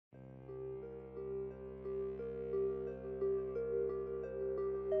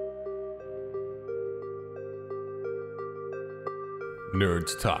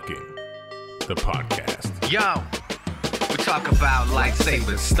Nerds Talking, the podcast. Yo, we talk about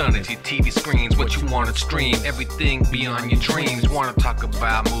lightsabers, stunning your TV screens, what you want to stream, everything beyond your dreams. Want to talk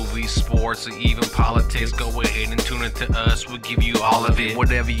about movies, sports, or even politics? Go ahead and tune into us. We'll give you all of it.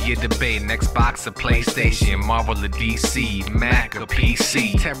 Whatever you're debating, Xbox or PlayStation, Marvel or DC, Mac or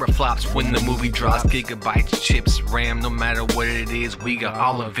PC. Teraflops when the movie drops, gigabytes, chips, RAM, no matter what it is, we got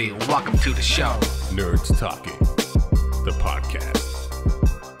all of it. Welcome to the show. Nerds Talking, the podcast.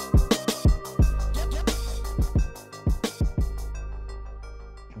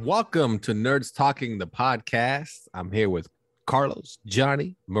 Welcome to Nerds Talking, the podcast. I'm here with Carlos,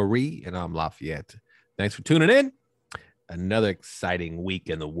 Johnny, Marie, and I'm Lafayette. Thanks for tuning in. Another exciting week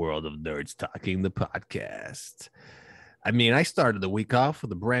in the world of Nerds Talking, the podcast. I mean, I started the week off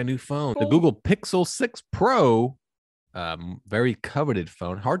with a brand new phone, the Google Pixel 6 Pro, very coveted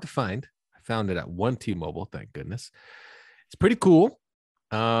phone, hard to find. I found it at one T-Mobile, thank goodness. It's pretty cool.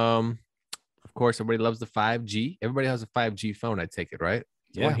 Of course, everybody loves the 5G. Everybody has a 5G phone, I take it, right?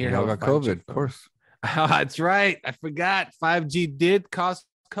 Yeah, we all got COVID, of course. Oh, that's right. I forgot 5G did cause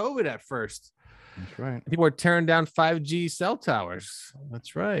COVID at first. That's right. People were tearing down 5G cell towers.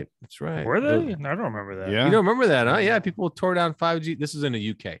 That's right. That's right. Were they? I don't remember that. Yeah. You don't remember that, huh? Yeah, people tore down 5G. This is in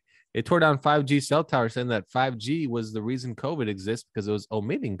the UK. They tore down 5G cell towers saying that 5G was the reason COVID exists because it was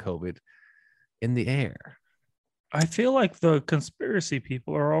omitting COVID in the air. I feel like the conspiracy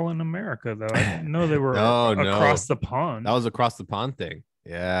people are all in America, though. I didn't know they were No. across the pond. That was across the pond thing.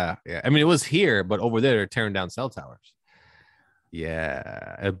 Yeah. I mean, it was here, but over there, they're tearing down cell towers.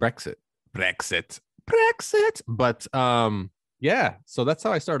 Yeah. Brexit. But yeah. So that's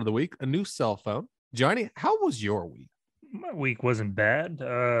how I started the week. A new cell phone. Johnny, how was your week? My week wasn't bad.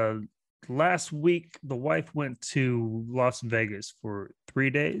 Last week, the wife went to Las Vegas for 3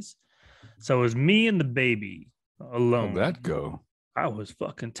 days. So it was me and the baby alone. How'd that go? I was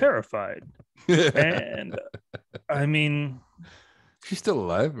fucking terrified. And I mean, She's still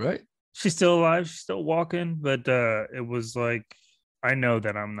alive, right? she's still alive. She's still walking. But it was like, I know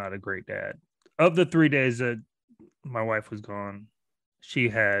that I'm not a great dad. Of the 3 days that my wife was gone, she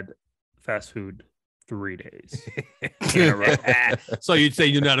had fast food 3 days in a row. So you'd say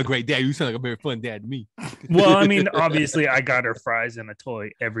you're not a great dad. You sound like a very fun dad to me. Well, I mean, obviously, I got her fries and a toy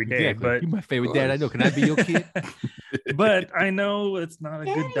every day, Exactly. but You're my favorite dad I know. Can I be your kid? but I know it's not a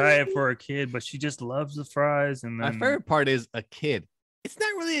good diet for a kid. But she just loves the fries. And My then favorite part is a kid. It's not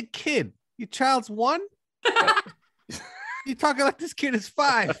really a kid. Your child's 1. You're talking like this kid is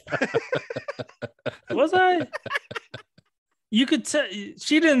 5. was I? You could tell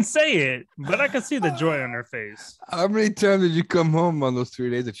she didn't say it, but I could see the joy on her face. How many times did you come home on those 3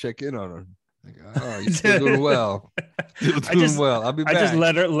 days to check in on her? Like, oh, you're still doing well. You're doing well. I'll be back. I just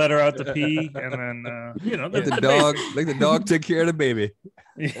let her out to pee, and then let the dog take care of the baby.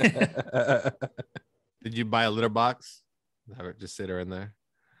 Did you buy a litter box? Have her just sit her in there.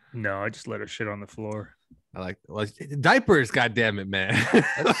 No, I just let her shit on the floor. I like diapers. God damn it, man!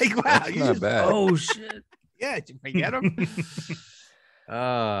 Like wow, That's not bad. Oh shit! Yeah, did you forget them?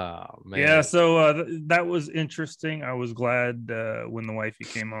 Oh man. Yeah, so that was interesting. I was glad when the wifey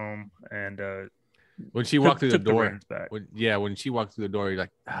came home and when she walked through the took door. reins back. When she walked through the door, you're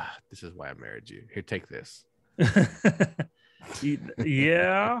like, this is why I married you. Here, take this.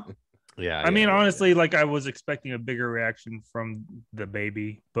 Yeah. Yeah. I mean, honestly, like I was expecting a bigger reaction from the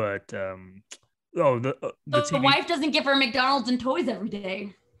baby, but the The TV. wife doesn't give her McDonald's and toys every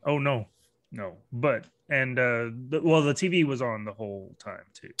day. Oh no, but and the TV was on the whole time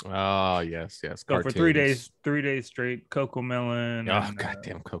too. Oh yes. So Cartoons. for 3 days straight, Cocoa Melon. Oh and,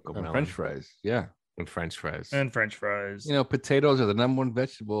 goddamn cocoa And melon. French fries. Yeah. And French fries. and French fries. You know, potatoes are the #1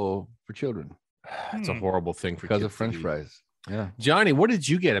 vegetable for children It's a horrible thing for because kids of French to eat. fries. Yeah. Johnny, what did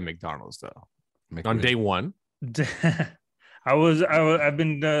you get at McDonald's though? On day 1? I've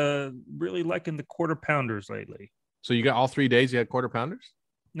been really liking the quarter pounders lately. So you got all 3 days you had quarter pounders?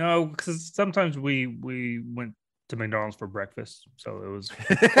 No, because sometimes we went to McDonald's for breakfast, so it was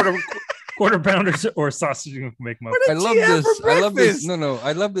quarter pounders or sausage and McMuffin. I love this. I love this. No.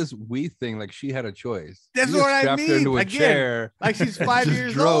 I love this we thing. Like she had a choice. That's You what just I strapped her mean. into a Again, chair. like she's 5 just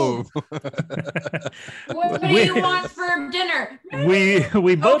years drove. What do you want for dinner?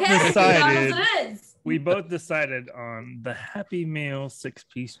 We both Okay, decided. McDonald's it is. We both decided on the Happy Meal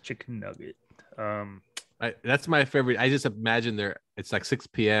 6-piece chicken nugget. That's my favorite. I just imagine it's like 6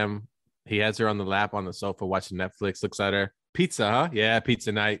 p.m. He has her on the lap on the sofa watching Netflix, looks at her. Pizza, huh? Yeah,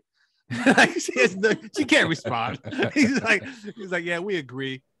 pizza night. She can't respond. He's like, yeah, we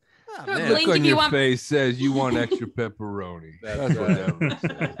agree. Oh, That man. look Blink on if you your want- face says you want extra pepperoni. That's what that looks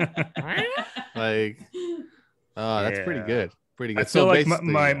like. Like, oh, that's pretty Yeah. good. Pretty good. I feel like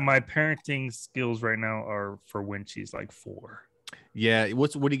basically, my parenting skills right now are for when she's like 4. Yeah.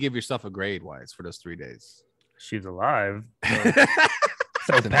 What do you give yourself a grade wise for those 3 days? She's alive. So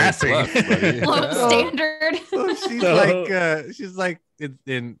That's an A passing. plus, buddy. Low Yeah. standard. She's like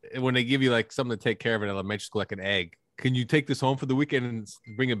in when they give you like something to take care of in elementary school, like an egg. Can you take this home for the weekend and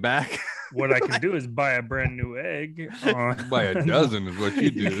bring it back? What I can do is buy a brand new egg. Buy a dozen is what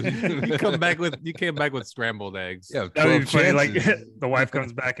you do. You came back with scrambled eggs. Yeah, That would be 12 funny. Like chances. the wife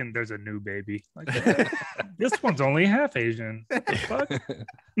comes back and there's a new baby. Like, this one's only half Asian. What the fuck?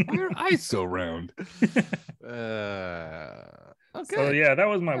 Why are eyes so round? Okay. So yeah, that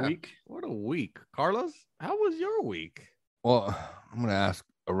was my Yeah. week. What a week. Carlos, how was your week? Well, I'm gonna ask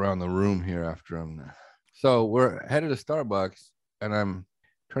around the room here after I'm done. So we're headed to Starbucks, and I'm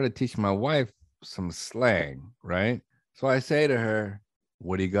trying to teach my wife some slang, right? So I say to her,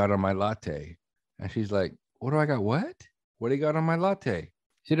 "What do you got on my latte?" And she's like, "What do I got? What? What do you got on my latte?"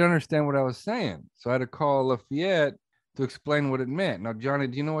 She didn't understand what I was saying, so I had to call Lafayette to explain what it meant. Now, Johnny,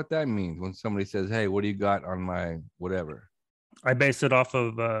 do you know what that means when somebody says, "Hey, what do you got on my whatever"? I based it off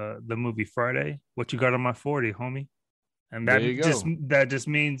of the movie Friday. What you got on my 40, homie? And that There you just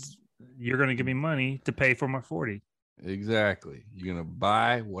means you're gonna give me money to pay for my 40. Exactly. You're gonna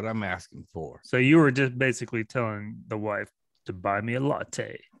buy what I'm asking for. So you were just basically telling the wife to buy me a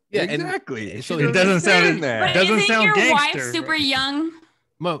latte. Yeah, exactly. and She so it doesn't sound- understand that. But doesn't isn't sound your gangster, wife super right? young?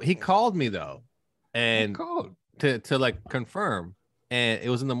 Mo, he called me though, and Code. to like confirm, and it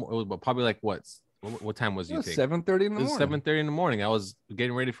was probably like what time was you think? 7:30 in the It was morning. 7:30 in the morning. I was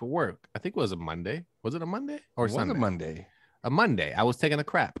getting ready for work. I think it was a Monday. Was it a Monday or It was Sunday? a Monday. A Monday. I was taking a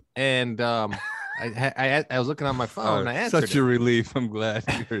crap, and I was looking on my phone. And I answered Such a relief. I'm glad.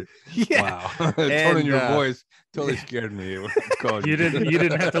 You're, Yeah. Wow. Tone in And, your voice totally scared me. When I called You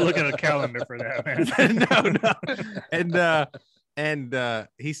didn't have to look at a calendar for that, man. no. And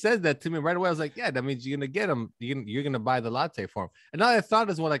he said that to me right away. I was like, yeah, that means you're gonna get him. You're gonna buy the latte for him. And all I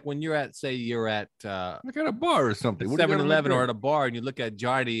thought is, well, like when you're at Look at a bar or something. What do you got on the 7-Eleven or drink? at a bar, and you look at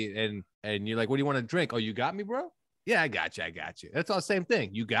Johnny and you're like, what do you want to drink? Oh, you got me, bro? Yeah, I got you. That's all the same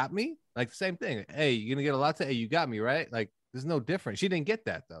thing. You got me? Like the same thing. Hey, you're gonna get a latte? Hey, you got me, right? Like there's no difference. She didn't get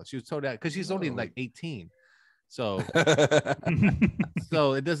that though. She was told that because she's only No. like 18. So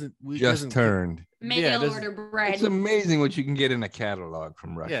so it doesn't Just turned. Mail there's- order bread. It's amazing what you can get in a catalog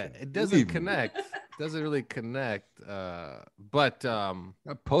from yeah, Russia. it doesn't Believe me. connect. Doesn't really connect. But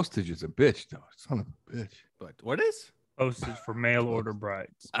That postage is a bitch, though. Son of a bitch. what is? Postage for mail order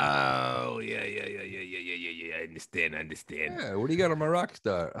brides. Oh yeah. I understand. Yeah, what do you got on my rock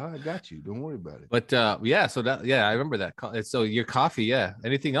star? Oh, I got you. Don't worry about it. But yeah, so I remember that. So your coffee, yeah.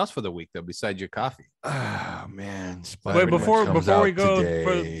 Anything else for the week though besides your coffee? Oh man. Wait, Spider-Man before comes we out go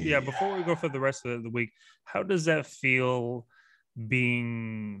today. before we go for the rest of the week, how does that feel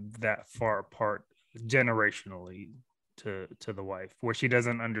being that far apart generationally to the wife, where she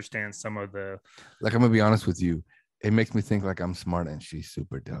doesn't understand some of the Like, I'm gonna be honest with you. It makes me think like I'm smart and she's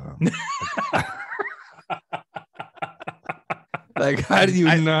super dumb. Like, how do you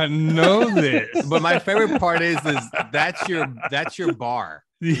not know this? But my favorite part is that's your bar.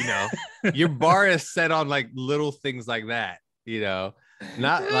 You know, your bar is set on like little things like that. You know,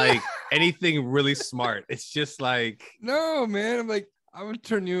 not like anything really smart. It's just like No, man. I'm like, I'm gonna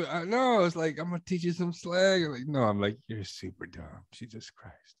turn you. No, it's like I'm gonna teach you some slang. I'm like, no, I'm like, you're super dumb. Jesus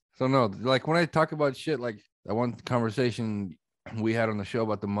Christ. So no, like when I talk about shit, like that one conversation we had on the show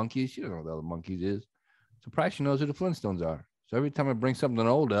about the monkeys, she doesn't know what the other monkeys is. Surprised she knows who the Flintstones are. So every time I bring something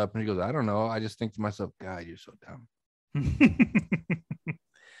old up, and she goes, I don't know. I just think to myself, God, you're so dumb.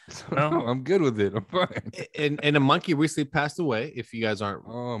 So, No. no, I'm good with it. I'm fine. and a monkey recently passed away. If you guys aren't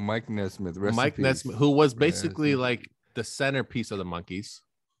Oh, Mike Nesmith. Rest in Mike peace. Nesmith, who was Rest basically in like the centerpiece of the monkeys.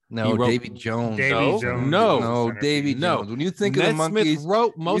 No, He wrote- Davy Jones. Davy No, Jones. no, No, Davy No. Jones. When you think of the Nesmith monkeys,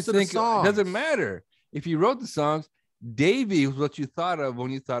 wrote most you of the think- songs. It doesn't matter. If you wrote the songs, Davy was what you thought of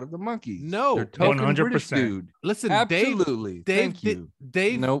when you thought of the monkeys. No, They're token 100%. British dude. Listen, Absolutely. Dave Thank you.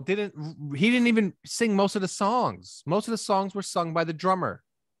 Dave Nope. he didn't even sing most of the songs. Most of the songs were sung by the drummer.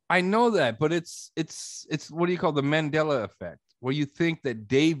 I know that, but it's what do you call the Mandela effect, where you think that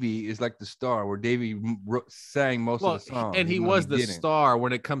Davy is like the star, where Davy sang most of the songs, and he even though was the didn't. star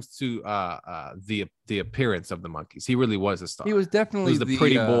when it comes to the appearance of the monkeys. He really was a star. He was He definitely was the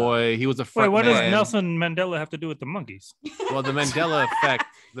pretty boy. He was a Wait, front what does man. Nelson Mandela have to do with the monkeys? Well, the Mandela effect.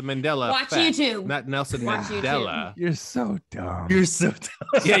 The Mandela Watch effect, YouTube. not Nelson Watch Mandela. You're so dumb. You're so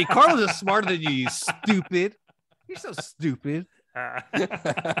Yeah, Carlos is smarter than you. You stupid. You're so stupid.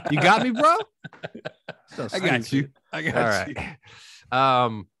 You got me, bro. So I got stupid. you. I got All you. right.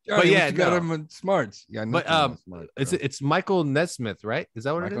 But yeah, you got no. him in smarts. Yeah, But it's Michael Nesmith, right? Is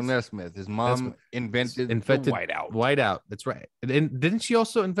that what Michael it is? Nesmith. His mom invented the whiteout. Whiteout. That's right. And didn't she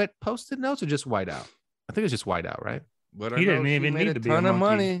also invent Post-it notes or just whiteout? I think it's just whiteout, right? But He I know didn't she even made need a to be a ton of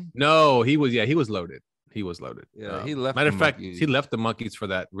monkey. money. No, he was loaded. He was loaded. Yeah, he left Matter the of fact, monkeys. he left the monkeys for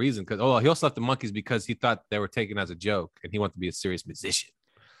that reason. He also left the monkeys because he thought they were taken as a joke, and he wanted to be a serious musician.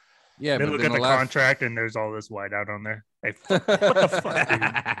 Yeah, They but look then at the last- contract and there's all this whiteout on there. Hey, what the fuck,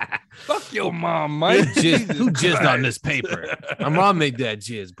 dude? Fuck your mom, Mike. Who jizzed on this paper? My mom made that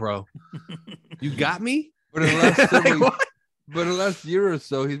jizz, bro. You got me? But in the last several, What? but in the last year or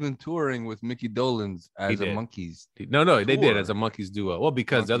so, he's been touring with Mickey Dolenz as a did. monkeys. No, they did Tour. as a monkeys duo. Well,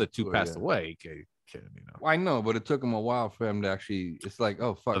 because the other Monkeys two tour, passed yeah. away. Well, I know, but it took him a while for him to actually. It's like,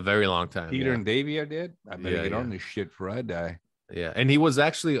 oh fuck, A very long time. Peter yeah. and Davey, I did. I better Yeah, get on yeah. this shit before I die. Yeah, and he was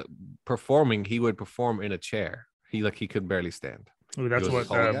actually performing. He would perform in a chair. He could barely stand. Ooh, that's He was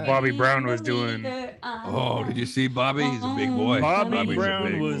what a tall guy. Bobby Brown was doing. Oh, did you see Bobby? He's a big boy. Bobby Bobby's a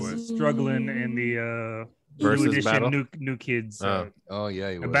Brown big was boy. struggling in the Versus new edition battle? new kids Oh yeah,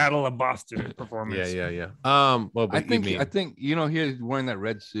 he the was. Battle of Boston performance. Yeah. Well, but I think you mean, he was wearing that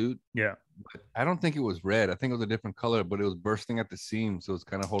red suit. Yeah. But I don't think it was red. I think it was a different color, but it was bursting at the seams, so it was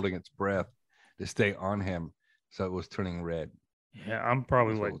kind of holding its breath to stay on him. So it was turning red. Yeah, I'm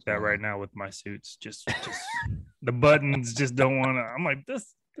probably That's what like was that going right on. now with my suits. Just the buttons just don't want to. I'm like,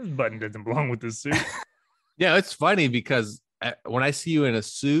 this button doesn't belong with this suit. yeah, it's funny because when I see you in a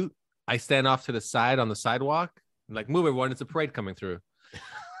suit, I stand off to the side on the sidewalk. I'm like, move everyone, it's a parade coming through.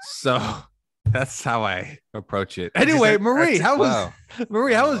 So that's how I approach it. Anyway, Marie, how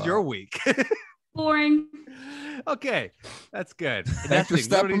was your week? Boring. Okay, that's good. Thanks for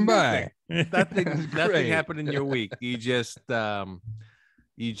stopping by. Nothing Great. happened in your week. You just do.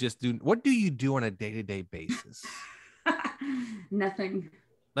 What do you do on a day-to-day basis? Nothing.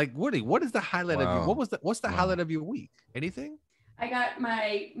 Like, Woody, what is the highlight of Wow. you? What's the Wow. highlight of your week? Anything? I got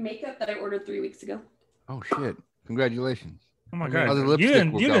my makeup that I ordered 3 weeks ago. Oh shit! Congratulations. Oh my How's god, the you lipstick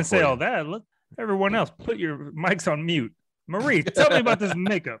didn't work out for say you? all that. Look, everyone else, put your mics on mute. Marie, tell me about this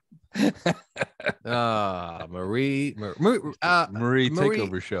makeup. Marie, Marie Marie-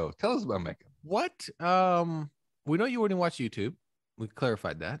 takeover show. Tell us about makeup. what? We know you wouldn't watch YouTube. We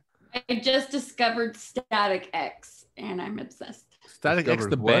clarified that. I just discovered Static X and I'm obsessed. Static X, Discovered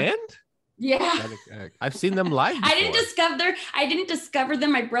the what? band. Yeah. Static X. I've seen them live. I didn't before. discover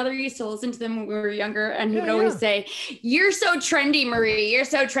them. My brother used to listen to them when we were younger, and he Yeah, would always yeah. say, "You're so trendy, Marie. You're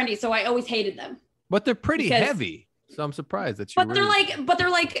so trendy." So I always hated them. But they're pretty Because- heavy. So I'm surprised that you. But they're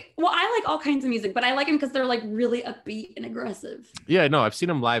like, well, I like all kinds of music, but I like them because they're like really upbeat and aggressive. Yeah, no, I've seen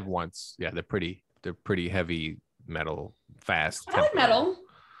them live once. Yeah, they're pretty heavy metal, fast. I like tempo. metal.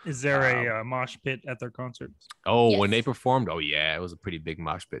 Is there a mosh pit at their concerts? Oh, when they Yes. performed, oh yeah, it was a pretty big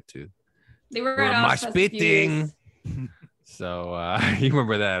mosh pit too. They were We're at mosh Ozfest a few pitting. years. So you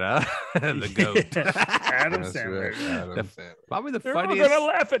remember that, huh? The goat. Adam That's Sandler. right, Adam The- Sandler. Probably the They're all funniest. gonna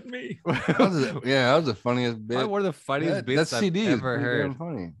laugh at me. That was the funniest bit. Probably one of the funniest That bits I've CD is ever pretty heard. damn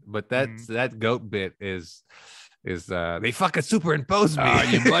funny. But that goat bit is they fucking superimposed me. Oh,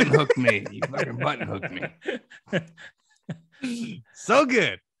 you button hooked me. You fucking button hooked me. So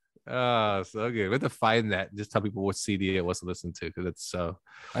good. Oh, so good. We have to find that. Just tell people what CD it was to listen to because it's so.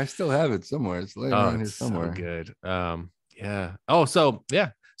 I still have it somewhere. It's laying around here It's somewhere. so good. Yeah. Oh, so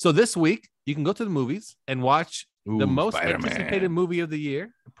yeah. So this week you can go to the movies and watch the Ooh, most Spider-Man. anticipated movie of the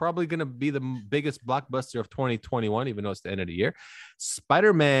year. Probably going to be the biggest blockbuster of 2021, even though it's the end of the year.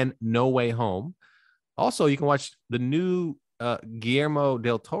 Spider-Man: No Way Home. Also, you can watch the new Guillermo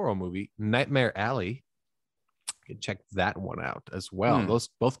del Toro movie, Nightmare Alley. You can check that one out as well. Those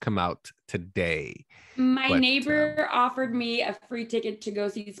both come out today. My But, neighbor offered me a free ticket to go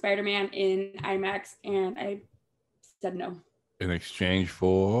see Spider-Man in IMAX, and I said no In exchange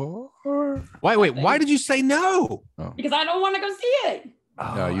for Why did you say no? because I don't want to go see it.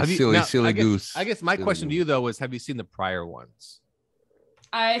 No, you Have silly I guess, goose. I guess my Silly question to goose. you though is, have you seen the prior ones?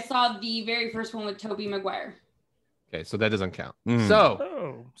 I saw the very first one with Tobey Maguire. Okay, so that doesn't count. Mm. So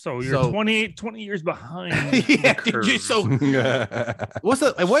Oh, so you're 20 years behind. yeah, the dude, you're curve. so.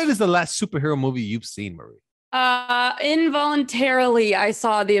 What is the last superhero movie you've seen, Marie? Involuntarily, I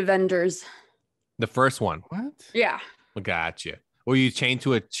saw the Avengers. The first one. What? Yeah. Gotcha. Were you chained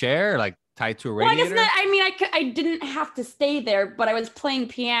to a chair, like tied to a Well, I radiator? guess not. I mean, I didn't have to stay there, but I was playing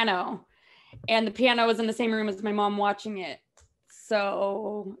piano, and the piano was in the same room as my mom watching it,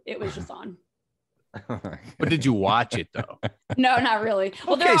 so it was just on. But did you watch it though? No, not really.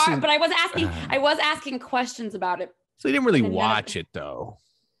 Well, Okay, there are, so- but I was asking questions about it. So you didn't really And none of watch them- it though.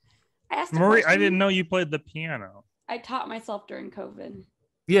 I asked a Marie, I question. didn't know you played the piano. I taught myself during COVID.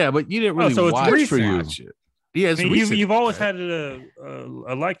 Yeah, but you didn't really so it's watch recent. it. Yeah, it's recent, you've always right? had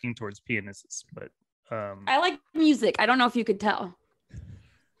a liking towards pianists, but I like music. I don't know if you could tell.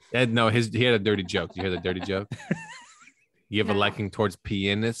 Ed, no, he had a dirty joke. You hear the dirty joke? You have a No. liking towards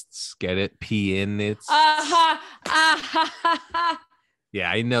pianists. Get it? Pianists. Yeah,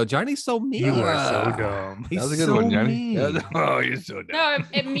 I know. Johnny's so mean. you are so dumb. He's That was a good so one, Johnny. mean. Oh, you're so dumb. No, it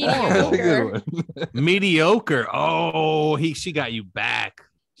That's a mediocre. good one. Mediocre. Oh, she got you back.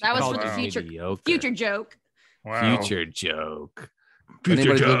 She That was called for the you future- mediocre. Future joke. Wow. Future joke. If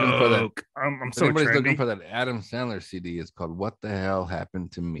anybody's Future looking for that- joke. I'm If so anybody's looking trendy. for that Adam Sandler CD, it's called "What the Hell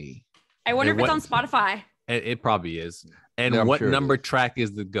Happened to Me." I wonder It if it's on went- Spotify. It probably is. And Yeah, I'm what sure it number is. track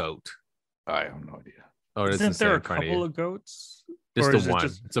is the goat? I have no idea. Oh, it Isn't doesn't say there a in front of couple you. of goats? Just or the is it one.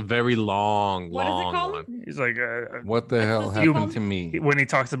 just- It's a very long, What is it long called? one. He's like, What the hell the happened sequel? to me? when he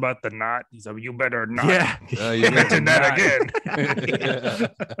talks about the knot, he's like, you better not Yeah. You mention that again.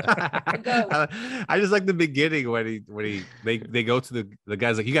 I just like the beginning when they go to the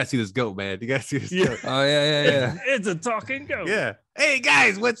guy's like, you gotta see this goat, man. You gotta see this Yeah. goat. Oh yeah. It's a talking goat. Yeah. Hey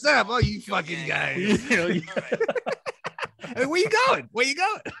guys, what's up? Oh, you fucking guys. Hey, where you going? Where you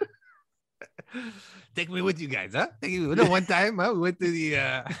going? Take me with you guys, huh? Take me. No, one time, huh? We went to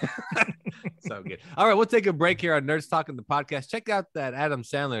the so good. All right, we'll take a break here on Nerds Talking the podcast. Check out that Adam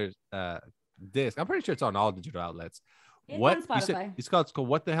Sandler disc. I'm pretty sure it's on all digital outlets. It's What on you said? Spotify. It's called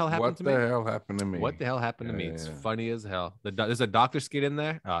What the Hell Happened What to the Me? hell happened to me? What the hell happened to Yeah, me? yeah, It's yeah. funny as hell. There's a doctor skit in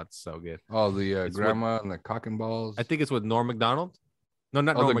there. Oh, it's so good. Oh, the It's what- grandma and the cock and balls. I think it's with Norm Macdonald. No,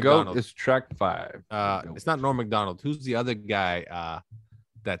 not Oh, Norm the goat Macdonald. is track 5. It's not Norm Macdonald. Who's the other guy?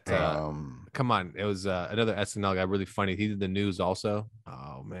 That come on, it was another SNL guy, really funny. He did the news also.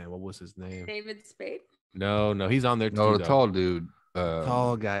 Oh man, what was his name? David Spade. No, he's on there too. no, the though. tall dude.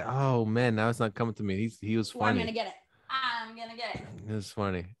 Tall guy. Oh man, now it's not coming to me. He was Oh, I'm funny. gonna get it. I'm gonna get it. It was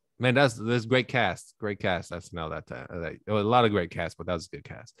funny. Man, there's great cast. Great cast. SNL that time. There was a lot of great cast, but that was a good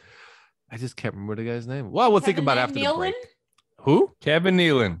cast. I just can't remember the guy's name. Well, we'll think Kevin about it after the Nealon? break. Who? Kevin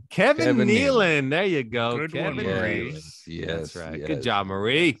Nealon. Kevin Kevin Nealon. There you go. Good one, Kevin Marie. Nealon. Yes, That's right. yes, Good job,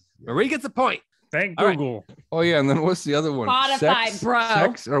 Marie. Marie gets a point. Thank All right. Google. Oh yeah, and then what's the other one? Spotify, sex, bro.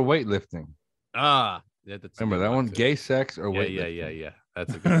 Sex or weightlifting? Yeah, that's a Remember good that one? too. Gay sex or Yeah, weightlifting? yeah.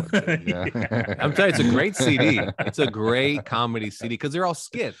 That's a good one. Too. Yeah. I'm telling you, it's a great CD. It's a great comedy CD because they're all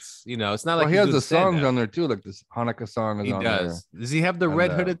skits. You know, it's not like Well, he has doing the songs stand-up. on there too, like this Hanukkah song is He on does. Does he have the And,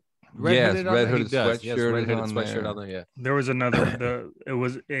 red hooded? yes, on red there? hooded He does. Yes, sweatshirt red is hooded on sweatshirt there. on there. Yeah. There was another.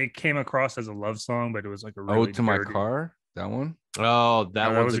 It came across as a love song, but it was like a really Ode to My dirty- Car. That one. Oh,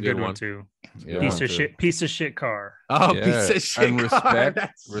 that No, was a good one too. Yeah, Piece one of too. shit. Piece of shit car. Oh, Yeah, piece of shit. and car. respect.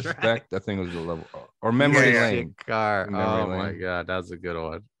 That's Respect. right. I think it was the level or memory Piece of lane. shit car. Memory Oh my lane. god, that's a good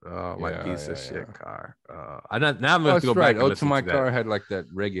one. Oh my Yeah, piece of yeah, shit yeah. car. Now I'm gonna Oh, have to go that's right. back and Ode to listen My to that. Car had like that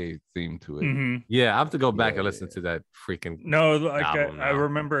reggae theme to it. Mhm. Yeah, I have to go back Yeah, and listen yeah. to that freaking. No, like Album I now.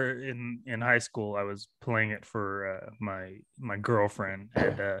 remember in high school, I was playing it for my girlfriend,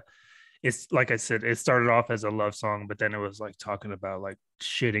 and it's like I said, it started off as a love song, but then it was like talking about like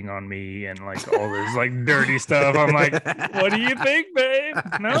shitting on me and like all this like dirty stuff. I'm like, what do you think, babe?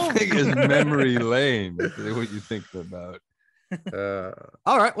 No, I think it's memory lane. That's what you think about.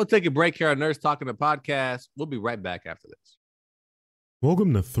 All right, we'll take a break here on Nerds Talking the podcast. We'll be right back after this.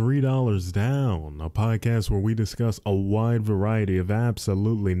 Welcome to $3 Down, a podcast where we discuss a wide variety of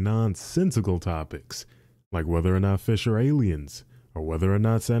absolutely nonsensical topics, like whether or not fish are aliens, or whether or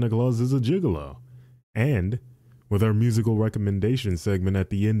not Santa Claus is a gigolo. And with our musical recommendation segment at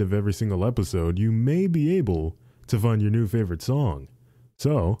the end of every single episode, you may be able to find your new favorite song.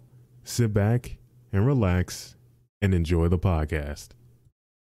 So, sit back and relax and enjoy the podcast.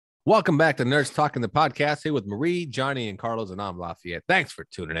 Welcome back to Nerds Talking the podcast here with Marie, Johnny, and Carlos, and I'm Lafayette. Thanks for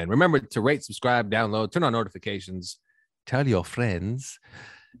tuning in. Remember to rate, subscribe, download, turn on notifications, tell your friends,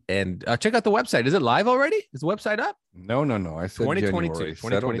 and check out the website. Is it live already? Is the website up? No. I said 2022. January.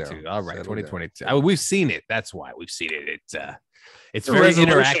 Settle 2022. down. All right, Settle down. 2022. We've seen it. That's why we've seen it. It's Your very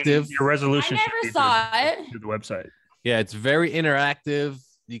resolution- interactive. Your resolution. I should never be saw through- it. through the website. Yeah, it's very interactive.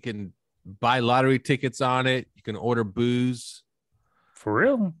 You can buy lottery tickets on it. You can order booze. For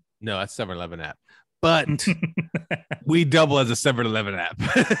real. No, that's 7-Eleven app. But we double as a 7-Eleven app.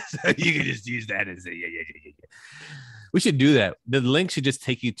 So you can just use that as a yeah. We should do that. The link should just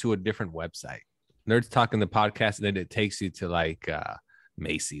take you to a different website. Nerds Talking the podcast, and then it takes you to like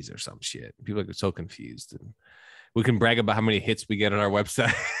Macy's or some shit. People are so confused. And we can brag about how many hits we get on our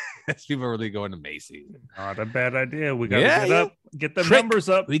website. People are really going to Macy's. Not a bad idea. We gotta Yeah, get the Trick. numbers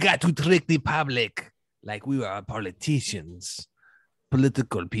up. We got to trick the public like we are politicians.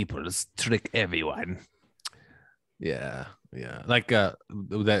 Political people trick everyone. Yeah. Like that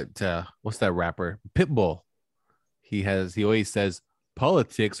what's that rapper? Pitbull. He always says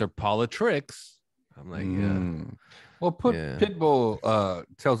politics or politricks. I'm like, yeah. Well, Yeah. Pitbull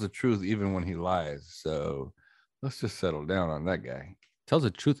tells the truth even when he lies. So let's just settle down on that guy. Tells the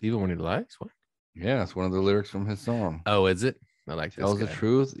truth even when he lies. What? Yeah, that's one of the lyrics from his song. Oh, is it? I like this Tells the guy.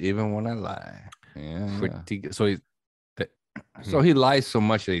 truth even when I lie. Yeah. Pretty good. So So he lies so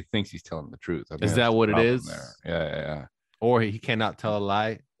much that he thinks he's telling the truth. I think is that's that the what it problem is? there. Yeah. Or he cannot tell a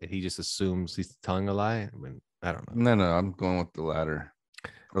lie and he just assumes he's telling a lie. I mean, I don't know. No, I'm going with the latter.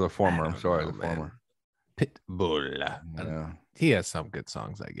 Or the former. I'm sorry, the former. Pitbull. Yeah. He has some good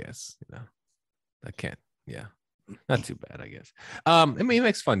songs, I guess. I can't. Yeah, not too bad, I guess. I mean, he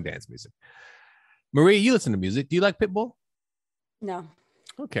makes fun dance music. Marie, you listen to music. Do you like Pitbull? No.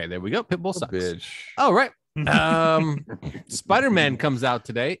 Okay, there we go. Pitbull sucks. Bitch. All right. Spider-Man comes out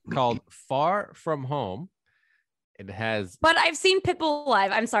today called Far From Home. It has. But I've seen Pitbull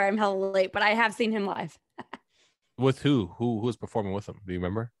live. I'm sorry, I'm hella late, but I have seen him live. With who? Who was performing with him? Do you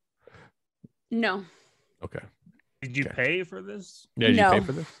remember? No. Okay. Did you pay for this? Yeah, did No. you pay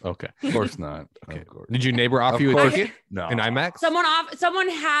for this? Okay. Of course not. Okay. Of course. Did your neighbor offer Of you a course. ticket No. in IMAX? Someone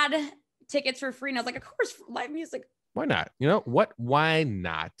had tickets for free, and I was like, of course, live music. Why not? You know what? Why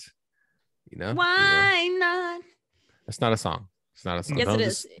not? Why not? It's not a song. It's not a song. Yes, Don't it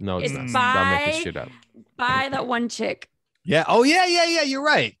just- is. No, it's It's not. I'm making by- shit up. By that one chick. Yeah. Oh, yeah. You're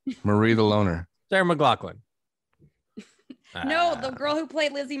right. Marie the Loner. Sarah McLachlan. No, the girl who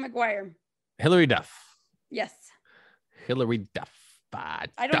played Lizzie McGuire. Hillary Duff. Yes. Hillary Duff. I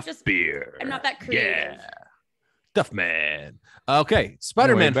don't Duff just- beer. I'm not that creative. Yeah. Duff Man. Okay.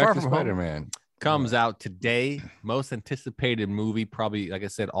 Spider-Man Anyway, back Far to From Home Spider-Man. comes out today. Most anticipated movie, probably, like I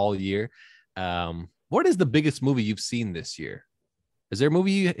said, all year. What is the biggest movie you've seen this year? Is there a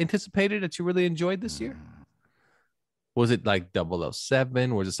movie you anticipated that you really enjoyed this year? Was it like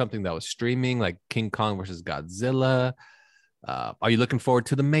 007? Was it something that was streaming, like King Kong versus Godzilla? Are you looking forward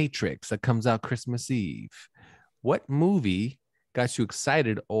to The Matrix that comes out Christmas Eve? What movie got you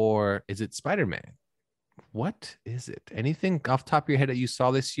excited, or is it Spider-Man? What is it? Anything off the top of your head that you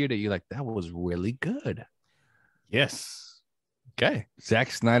saw this year that you're like, that was really good? Yes. Okay.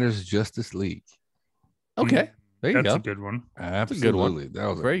 Zack Snyder's Justice League. Okay. There you That's go. a good one. Absolutely. good one. That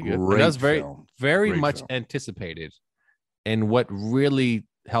was a Very good. great That was very, film. very Great much film. anticipated, and what really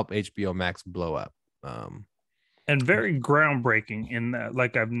helped HBO Max blow up. And very groundbreaking in that,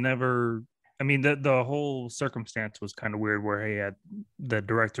 like, I've never, I mean, the whole circumstance was kind of weird where he had the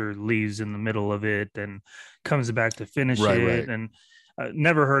director leaves in the middle of it and comes back to finish Right. and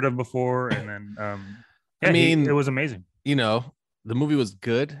never heard of before. And then, I mean, it was amazing. The movie was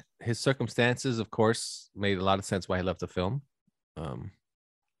good. His circumstances, of course, made a lot of sense why he left the film.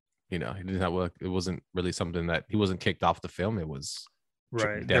 He didn't have, it wasn't really something that he wasn't kicked off the film. It was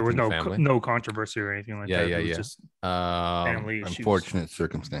Right. death There was in the no family. no controversy or anything like that. It was just family issues. Unfortunate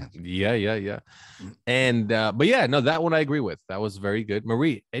circumstance. Yeah. And but yeah, no, that one I agree with. That was very good.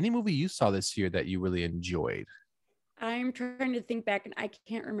 Marie, any movie you saw this year that you really enjoyed? I'm trying to think back, and I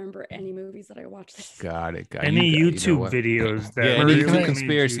can't remember any movies that I watched this. Got it. Any You YouTube what? videos that Yeah, any Marie, YouTube can I-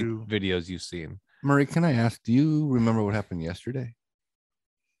 conspiracy you- videos you've seen. Marie, can I ask, do you remember what happened yesterday?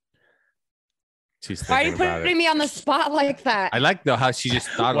 She's Why are you thinking about putting it. me on the spot like that? I like how she just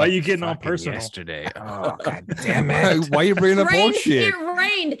thought. Why like, you getting all fucking personal? yesterday? Oh god damn it! Why are you bringing up Rained, bullshit?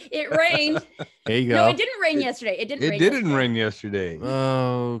 It rained. There you No, go. it didn't rain yesterday. It didn't. It rain didn't yesterday. rain yesterday.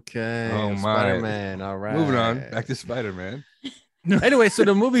 Okay. Oh, my. Spider-Man. All right. Moving on, back to Spider-Man. Anyway, so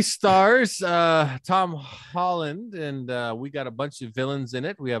the movie stars Tom Holland, and we got a bunch of villains in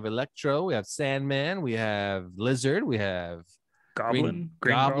it. We have Electro, we have Sandman, we have Lizard, we have Green Green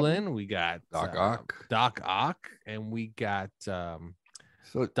Goblin. Goblin, we got Doc Ock, and we got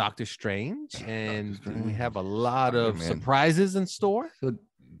So, Doctor Strange, and we Strange, have a lot of Spider-Man. surprises in store. so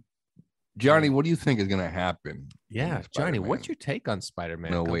Johnny, what do you think is going to happen? Yeah, in Johnny, Spider-Man? what's your take on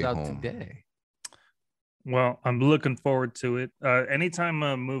Spider-Man? No Comes Way out Home. today. Well, I'm looking forward to it. Anytime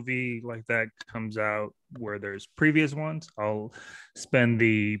a movie like that comes out where there's previous ones, I'll spend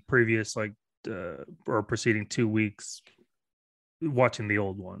the previous or preceding 2 weeks watching the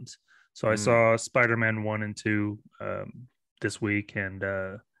old ones. So I saw Spider-Man 1 and 2 this week, and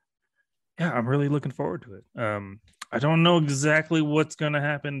I'm really looking forward to it. I don't know exactly what's going to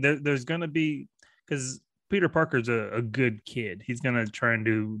happen. There's going to be, because Peter Parker's a good kid. He's going to try and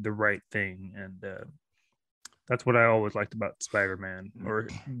do the right thing, and that's what I always liked about Spider-Man, or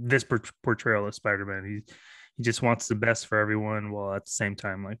this portrayal of Spider-Man. He just wants the best for everyone, while at the same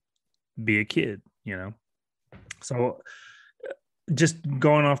time, like, be a kid, So just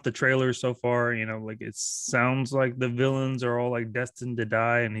going off the trailer so far, like it sounds like the villains are all like destined to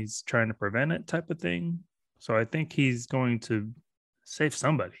die and he's trying to prevent it type of thing. So I think he's going to save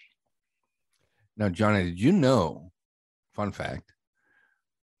somebody. Now, Johnny, did you know, fun fact,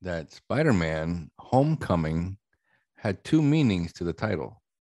 that Spider-Man Homecoming had 2 meanings to the title?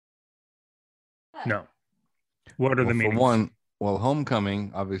 No. What are the meanings? For one,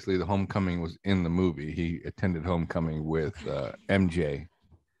 Homecoming, obviously the homecoming was in the movie. He attended homecoming with MJ.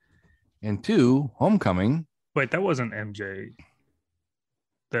 And 2, Homecoming. Wait, that wasn't MJ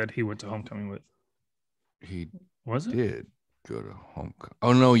that he went to homecoming with. He was it? Did go to homecoming.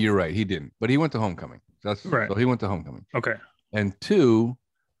 Oh, no, you're right. He didn't. But he went to homecoming. That's right. So he went to homecoming. Okay. And 2,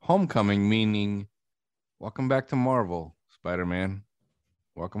 Homecoming, meaning welcome back to Marvel, Spider-Man.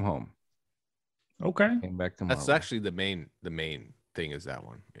 Welcome home. Okay. Came back to Marvel. That's actually the main thing is that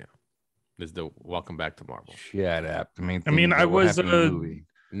one. Yeah. Is the welcome back to Marvel. Shut up. The main thing I mean, I was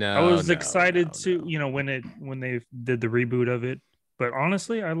excited to when they did the reboot of it. But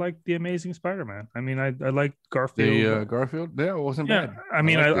honestly, I like the Amazing Spider-Man. I mean, I like Garfield. Garfield, yeah, it wasn't bad. I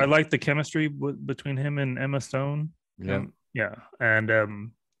mean, I like the chemistry between him and Emma Stone. Yeah, and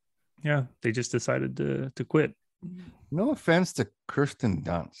they just decided to quit. No offense to Kirsten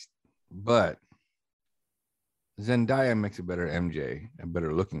Dunst, but Zendaya makes a better MJ, a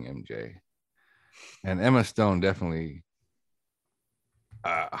better looking MJ, and Emma Stone definitely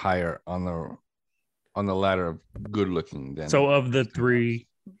higher on the ladder of good looking. So of the 3,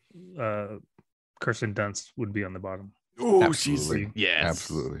 Kirsten Dunst would be on the bottom. Oh, she's yes,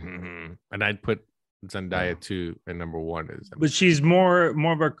 absolutely. Mm-hmm. And I'd put Zendaya 2 and number 1 is. But she's more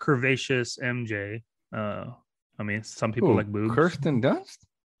of a curvaceous MJ. I mean, some people like boobs. Kirsten Dunst.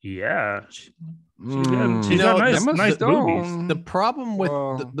 Yeah, she's got nice boobies. The problem with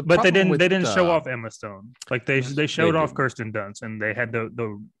but they didn't show off Emma Stone. Like they showed off Kirsten Dunst, and they had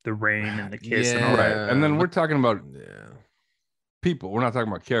the rain and the kiss and all right. that. And then we're talking about people. We're not talking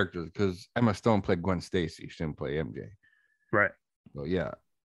about characters because Emma Stone played Gwen Stacy. She didn't play MJ. Right. So yeah.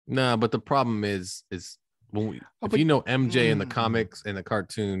 No, but the problem is when if you know MJ in the comics and the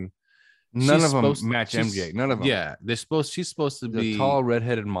cartoon. None of them match MJ. None of them. Yeah, she's supposed to be a tall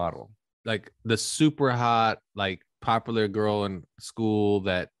redheaded model, like the super hot, like popular girl in school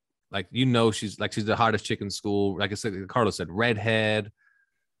that, like she's the hottest chick in school. Like I said, Carlos said, redhead.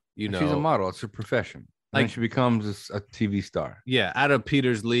 She's a model. It's her profession. Like she becomes a TV star. Yeah, out of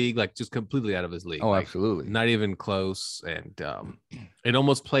Peter's league, like just completely out of his league. Oh, like, absolutely, not even close. And it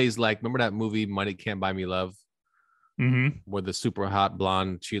almost plays like, remember that movie Money Can't Buy Me Love? Mm-hmm. Where the super hot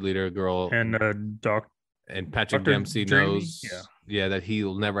blonde cheerleader girl and Patrick Dempsey knows that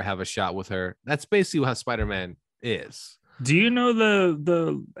he'll never have a shot with her. That's basically how Spider-Man is. Do you know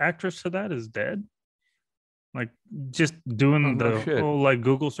the actress to that is dead? Like just doing whole like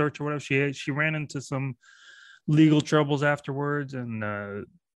Google search or whatever. She ran into some legal troubles afterwards, and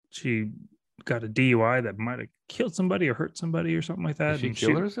she got a DUI that might have killed somebody or hurt somebody or something like that. Did she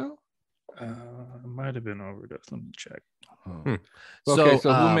kill herself? Might have been overdose. Let me check. Okay, so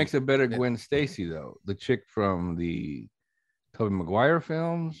who makes a better Gwen Stacy though? The chick from the Tobey Maguire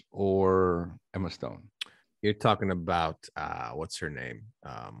films or Emma Stone? You're talking about what's her name?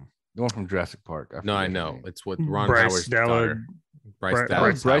 The one from Jurassic Park. No, I know. It's what Ron Howard's daughter.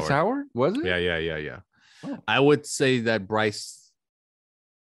 Bryce Howard? Was it? Yeah. Oh. I would say that Bryce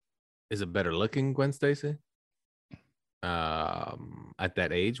is a better looking Gwen Stacy. At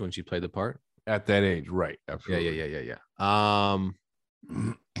that age when she played the part. At that age, right? Absolutely. Yeah.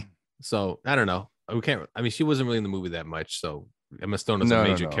 So I don't know. We can't. I mean, she wasn't really in the movie that much. So Emma Stone is a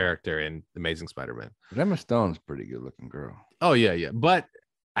major character in Amazing Spider-Man. But Emma Stone's a pretty good looking girl. Oh yeah. But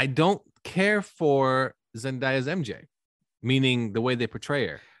I don't care for Zendaya's MJ, meaning the way they portray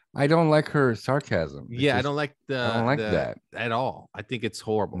her. I don't like her sarcasm. I don't like that at all. I think it's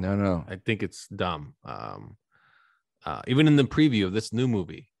horrible. No. I think it's dumb. Even in the preview of this new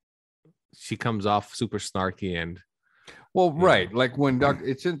movie, she comes off super snarky and right. Like when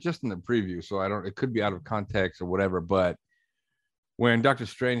it's just in the preview, so it could be out of context or whatever, but when Dr.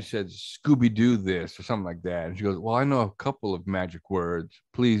 Strange said Scooby-Doo this or something like that, and she goes, well, I know a couple of magic words,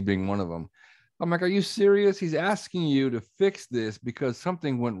 please being one of them. I'm like, are you serious? He's asking you to fix this because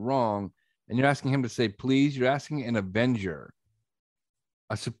something went wrong, and you're asking him to say please. You're asking an Avenger,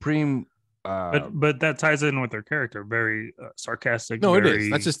 a supreme but that ties in with her character, very sarcastic. No, it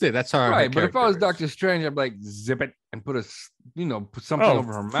is. That's just it. That's how. Right, but if I was Doctor Strange, I'd be like, zip it and put something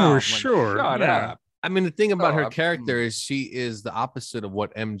over her mouth. For sure. Shut up. I mean, the thing about her character is she is the opposite of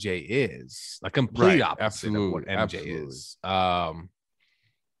what MJ is. A complete opposite of what MJ is.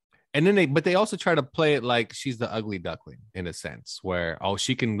 And then they also try to play it like she's the ugly duckling in a sense, where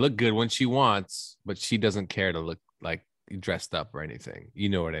she can look good when she wants, but she doesn't care to look like dressed up or anything. You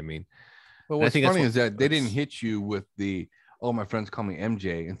know what I mean? But what's funny is that they didn't hit you with the my friends call me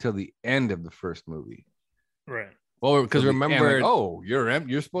MJ until the end of the first movie. Right. Well, because remember,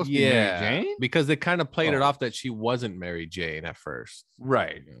 you're supposed to be Mary Jane, because they kind of played it off that she wasn't Mary Jane at first,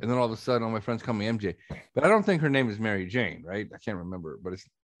 right? And then all of a sudden, all my friends call me MJ, but I don't think her name is Mary Jane, right? I can't remember, but it's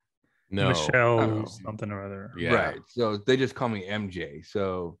Michelle something or other. Yeah. Right. So they just call me MJ.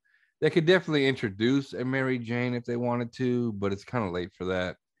 So they could definitely introduce a Mary Jane if they wanted to, but it's kind of late for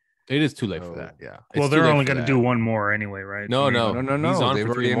that. It is too late for that. Yeah. Well, they're only going to do one more anyway, right? No. He's on They've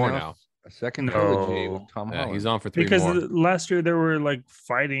for 3 more now. A second trilogy with Tom Holland. He's on for 3 because more. Last year they were like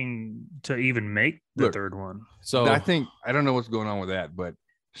fighting to even make the third one. So I don't know what's going on with that, but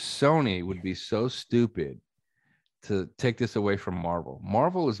Sony would be so stupid to take this away from Marvel.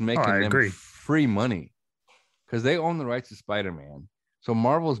 Marvel is making them free money because they own the rights to Spider-Man. So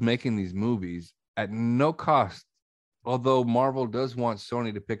Marvel is making these movies at no cost. Although Marvel does want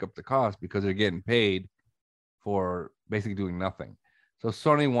Sony to pick up the cost because they're getting paid for basically doing nothing. So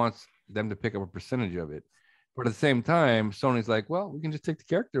Sony wants them to pick up a percentage of it. But at the same time, Sony's like, well, we can just take the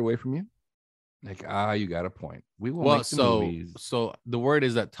character away from you. Like, you got a point. We will make the movies. So the word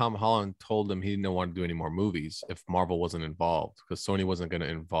is that Tom Holland told him he didn't want to do any more movies if Marvel wasn't involved, because Sony wasn't going to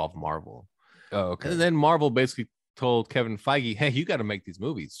involve Marvel. Oh, okay. And then Marvel basically told Kevin Feige, hey, you got to make these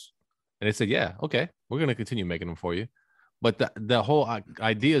movies. And they said, yeah, okay, we're going to continue making them for you. But the whole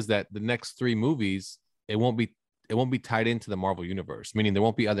idea is that the next 3 movies, it won't be tied into the Marvel universe, meaning there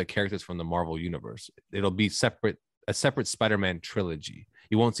won't be other characters from the Marvel universe. It'll be a separate Spider-Man trilogy.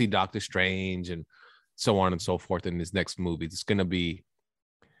 You won't see Doctor Strange and so on and so forth in his next movie. It's going to be,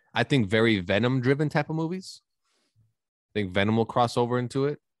 I think, very Venom-driven type of movies. I think Venom will cross over into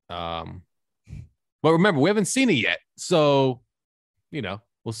it. But remember, we haven't seen it yet. So,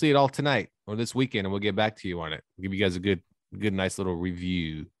 we'll see it all tonight or this weekend, and we'll get back to you on it. We'll give you guys a good, nice little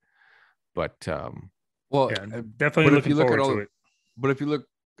review. But, definitely looking forward to it. But if you look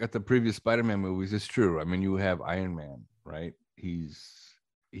at the previous Spider-Man movies, it's true. I mean, you have Iron Man, right? You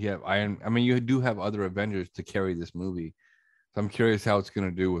do have other Avengers to carry this movie. So I'm curious how it's going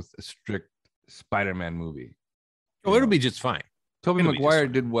to do with a strict Spider-Man movie. Oh, it'll be just fine. Tobey Maguire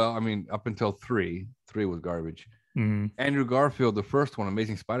did well. I mean, up until 3 was garbage. Mm-hmm. Andrew Garfield, the first one,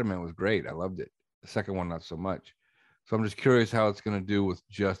 Amazing Spider-Man, was great. I loved it. The second one, not so much. So I'm just curious how it's going to do with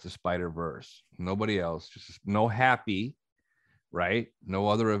just the Spider-Verse. Nobody else, just no Happy, right? No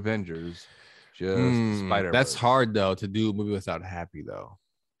other Avengers, just Spider-Verse. That's hard, though, to do a movie without Happy, though.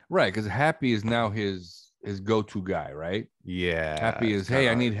 Right, because Happy is now his go-to guy, right? Yeah. Happy is, hey,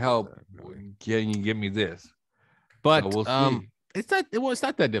 I need help. Can you give me this? But so we'll see. It's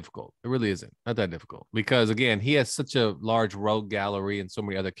not that difficult. It really isn't. Not that difficult. Because, again, he has such a large rogue gallery and so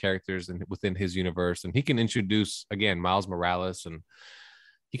many other characters within his universe. And he can introduce, again, Miles Morales. And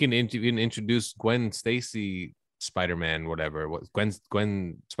he can introduce Gwen Stacy Spider-Man, whatever. Gwen,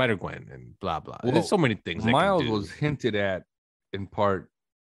 Spider-Gwen, and blah, blah. Well, there's so many things. Miles was hinted at in part.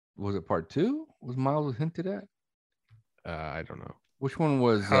 Was it part 2? Was Miles hinted at? I don't know. Which one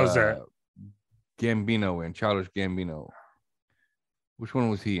was How's that? Gambino in Childish Gambino? Which one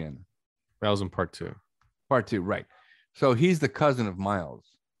was he in? That was in part 2. Part 2, right. So he's the cousin of Miles.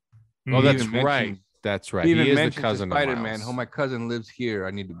 Oh, that's right. That's right. He even is mentions the cousin of Spider-Man. Miles. Oh, my cousin lives here.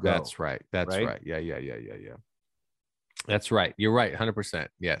 I need to go. That's right. Yeah. That's right. You're right. 100%.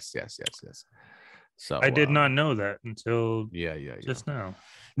 Yes. So I did not know that until just now.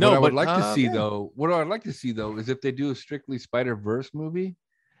 No, what I would like to see though is if they do a strictly Spider-Verse movie,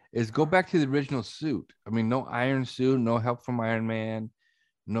 is go back to the original suit. I mean, no iron suit, no help from Iron Man.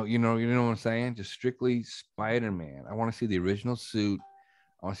 No, you know what I'm saying? Just strictly Spider-Man. I want to see the original suit.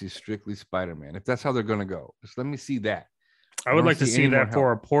 I want to see strictly Spider-Man. If that's how they're gonna go, just let me see that. I would like to see that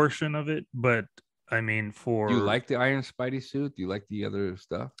for a portion of it, but I mean, do you like the Iron Spidey suit? Do you like the other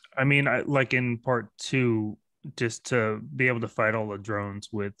stuff? I mean, I like in part 2, just to be able to fight all the drones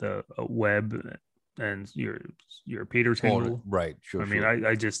with a web and your Peter Tingle. Right. Sure. I mean,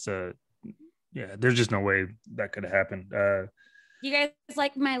 I just there's just no way that could happen. You guys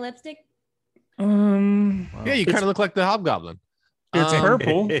like my lipstick? Yeah, you kind of look like the Hobgoblin. It's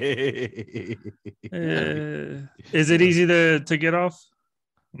purple. Is it easy to get off?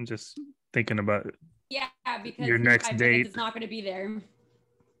 I'm just thinking about it. Yeah, because your next date is not going to be there.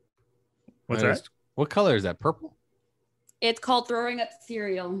 What's that? What color is that? Purple? It's called throwing up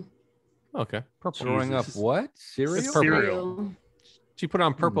cereal. Okay. Purple. Throwing up what? Cereal? It's purple. Cereal. She put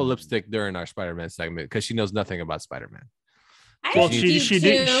on purple lipstick during our Spider-Man segment because she knows nothing about Spider-Man. Well, do she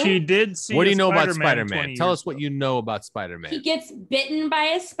did see. What do you know about Spider-Man Spider-Man? 20 Tell years us what ago. you know about Spider-Man. He gets bitten by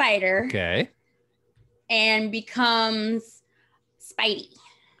a spider Okay. and becomes Spidey.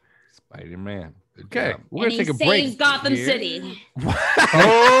 Spider-Man. Good Okay. job. We're And gonna take he a break. saves Gotham here. City.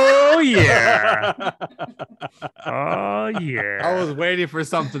 Oh yeah. Oh yeah. I was waiting for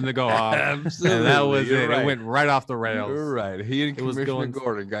something to go off. Absolutely. And that was You're it. right. It went right off the rails. You're right. He and It was Commissioner going-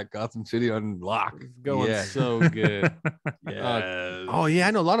 Gordon got Gotham City on lock. It's going Yes. so good. Yes. Oh yeah,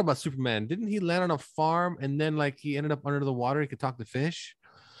 I know a lot about Superman. Didn't he land on a farm and then like he ended up under the water? He could talk to fish.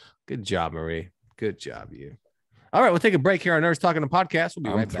 Good job, Marie. Good job, you. All right, we'll take a break here on Nerds Talking the Podcast. We'll be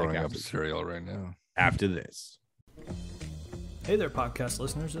I'm right back throwing up cereal right now. after this. Hey there, podcast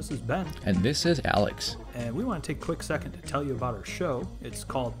listeners. This is Ben, And this is Alex. and we want to take a quick second to tell you about our show. It's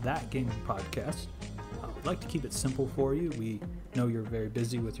called That Gaming Podcast. We'd like to keep it simple for you. We know you're very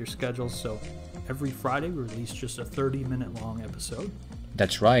busy with your schedules, so every Friday we release just a 30-minute long episode.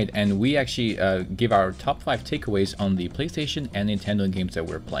 That's right, and we actually give our top 5 takeaways on the PlayStation and Nintendo games that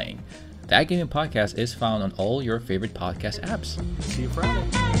we're playing. That Gaming Podcast is found on all your favorite podcast apps. See you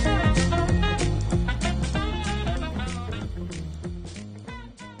Friday.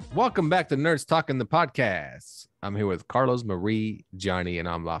 Welcome back to Nerds Talking the Podcast. I'm here with Carlos, Marie, Johnny, and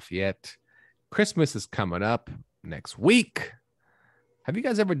I'm Lafayette. Christmas is coming up next week. Have you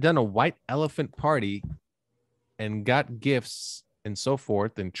guys ever done a white elephant party and got gifts and so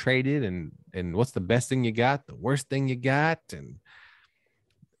forth and traded and what's the best thing you got, the worst thing you got, and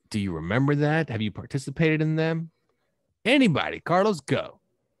do you remember that? Have you participated in them? Anybody? Carlos, go.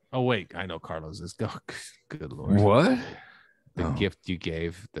 Oh wait, I know Carlos is go. Good Lord. What? The Oh. gift you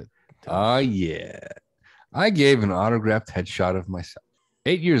gave that Yeah. I gave an autographed headshot of myself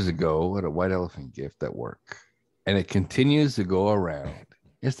 8 years ago at a white elephant gift at work, and it continues to go around.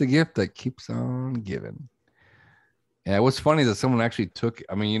 It's the gift that keeps on giving. Yeah, what's funny is that someone actually took.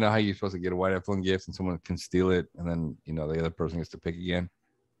 I mean, you know how you're supposed to get a white elephant gift and someone can steal it, and then the other person gets to pick again.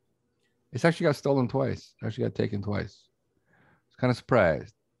 It's actually got stolen twice. It actually got taken twice. I was kind of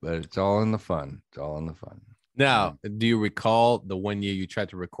surprised, but it's all in the fun. It's all in the fun. Now, do you recall the one year you tried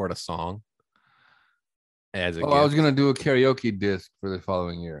to record a song as a Oh, I was gift? gonna do a karaoke disc for the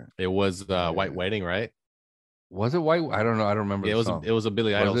following year. It was White Wedding, right? Was it white? I don't know. I don't remember. Yeah, the song. it was a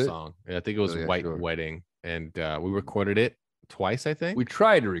Billy Was Idol it? song. Yeah, I think it was Oh, yeah, White sure. Wedding, and we recorded it twice. I think. We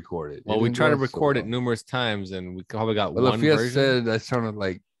tried to record it. Well, It we didn't tried to go so record it well. numerous times, and we probably got But one Lafayette version. said that sounded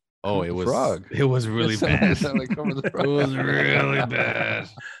like Oh, Kermit it the was Frog. It was really It sounded- bad. it sounded like Kermit the It Frog. was really bad.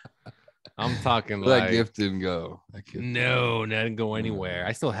 I'm talking That like gift didn't go. That gift no, that didn't go anywhere.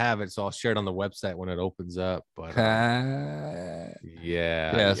 I still have it, so I'll share it on the website when it opens up. But yeah.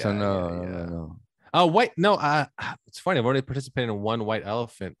 yeah, So no, yeah. no. Oh, white. No, it's funny. I've already participated in one white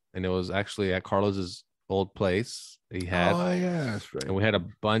elephant, and it was actually at Carlos's old place. He had, Oh yeah, that's right. and we had a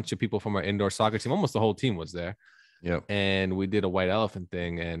bunch of people from our indoor soccer team. Almost the whole team was there, Yep. and we did a white elephant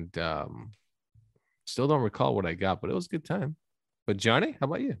thing. And still don't recall what I got, but it was a good time. But Johnny, how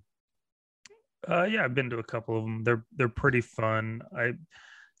about you? Yeah, I've been to a couple of them. They're pretty fun.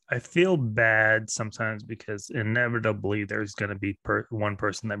 I feel bad sometimes because inevitably there's going to be one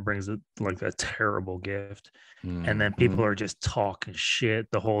person that brings like a terrible gift, and then people are just talking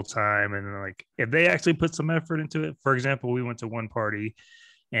shit the whole time. And like if they actually put some effort into it, for example, we went to one party,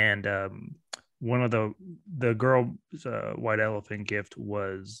 and one of the girl's white elephant gift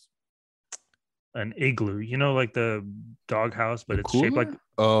was an igloo. You know, like the doghouse, but it's shaped like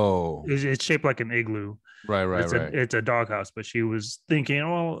Oh, it's shaped like an igloo. right. It's a doghouse, but she was thinking,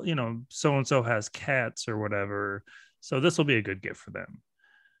 well, so and so has cats or whatever, so this will be a good gift for them.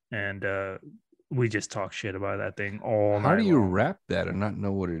 And we just talk shit about that thing all night. How do you long. wrap that and not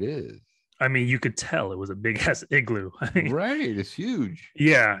know what it is? I mean, you could tell it was a big ass igloo. I mean, Right, it's huge.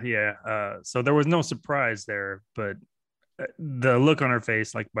 yeah. So there was no surprise there, but the look on her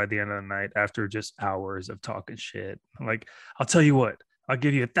face, like by the end of the night, after just hours of talking shit, like, I'll tell you what, I'll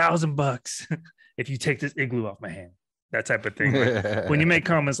give you $1,000 if you take this igloo off my hand. That type of thing. Like, when you make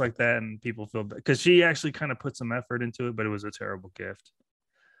comments like that and people feel bad, because she actually kind of put some effort into it, but it was a terrible gift.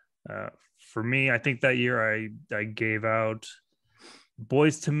 For me, I think that year I gave out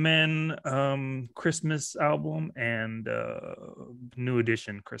Boys to Men Christmas album and New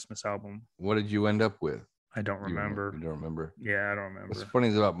Edition Christmas album. What did you end up with? I don't remember. You don't remember? Yeah, I don't remember. What's funny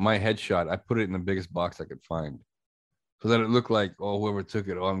is about my headshot, I put it in the biggest box I could find. So that it looked like, oh, whoever took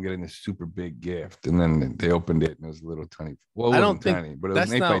it, oh, I'm getting this super big gift. And then they opened it and it was a little tiny. Well, it I wasn't don't think tiny, but it was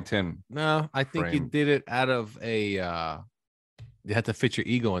that's an 8 by not- 10. No, I think you Frame. did it out of a. You had to fit your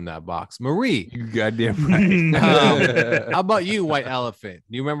ego in that box, Marie. You goddamn right. How about you, White Elephant?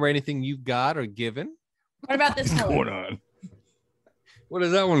 Do you remember anything you got or given? What about this What's color? going on? What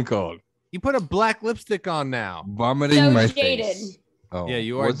is that one called? You put a black lipstick on now. Vomiting So my jaded. face. Oh, Yeah,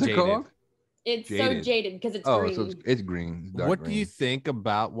 you are What's jaded. it called? It's so Jaded. jaded because it's Oh, green. so it's green. It's dark What do you green. think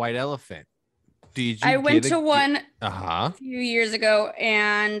about White Elephant? Did you I went to one Uh-huh. a few years ago,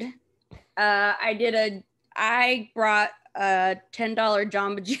 and I brought a $10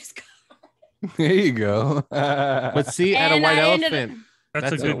 Jamba Juice cup. There you go. But see, at a And White I ended Elephant, That's a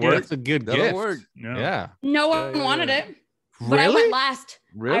that's good work. gift. That's a good That'll gift. work. Yeah. No Yeah, one yeah, wanted yeah. it, but I Really? went last.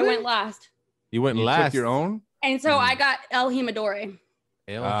 Really? I went last, You went You last. took your own? and so I got El Jimadore.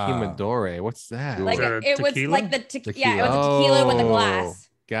 El Ah. Jimadore. What's that? Cool. Like Is that a it was tequila? like Tequila. it was a tequila with a Oh. glass.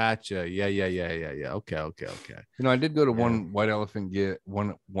 Gotcha. Yeah. Okay. You know, I did go to Yeah. one white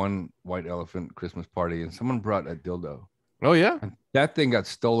elephant Christmas party, and someone brought a dildo. Oh yeah. And that thing got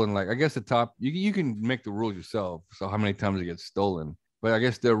stolen. Like, I guess the top, you can make the rules yourself. So how many times it gets stolen? But I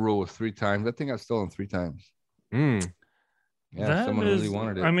guess their rule was 3 times. That thing got stolen 3 times. Mm. Yeah, That someone is- really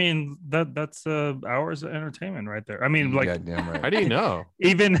wanted it. I mean, that's hours of entertainment right there. I mean, like goddamn right. How do you know?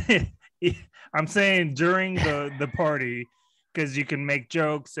 even I'm saying during the party, because you can make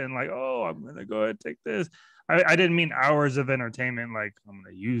jokes and like, oh, I'm gonna go ahead and take this. I didn't mean hours of entertainment, like I'm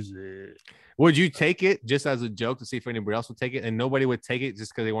gonna use it. Would you take it just as a joke to see if anybody else would take it, and nobody would take it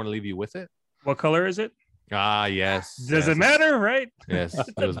just because they want to leave you with it? What color is it? Ah, yes. Does yes. it matter, right? Yes. It's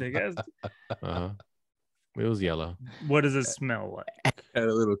It a was, big ass. it was yellow. What does it smell like? Had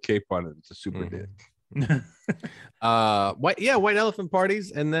a little cape on it. It's a super Mhm. dick. White elephant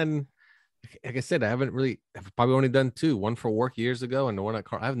parties, and then like I said, I've probably only done 2. One for work years ago, and the one at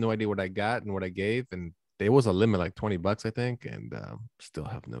I have no idea what I got and what I gave, and there was a limit like $20, I think, and still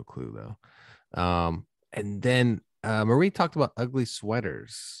have no clue though. And then Marie talked about ugly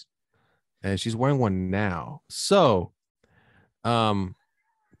sweaters, and she's wearing one now. So,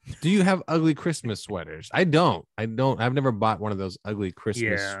 do you have ugly Christmas sweaters? I don't. I've never bought one of those ugly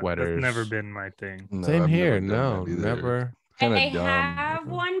Christmas Yeah, sweaters. that's never been my thing. No, Same I've here. never done No, that either. never. Kinda I dumb. have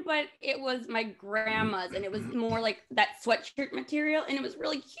one, but it was my grandma's, and it was more like that sweatshirt material, and it was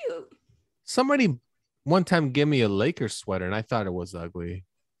really cute. Somebody one time gave me a Lakers sweater, and I thought it was ugly.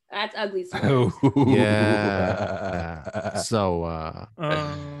 That's ugly sweater. Yeah. So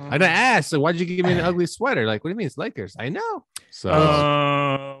I asked, so why'd you give me an ugly sweater? Like, what do you mean it's Lakers? I know. So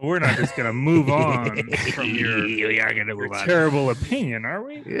we're not just gonna move on from your terrible opinion, are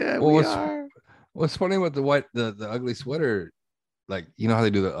we? yeah, Well, we what's- are. What's funny about the ugly sweater, like, you know how they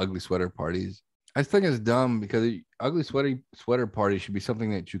do the ugly sweater parties? I think it's dumb because the ugly sweater party should be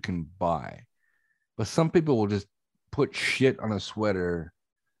something that you can buy. But some people will just put shit on a sweater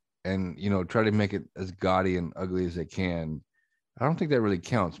and, you know, try to make it as gaudy and ugly as they can. I don't think that really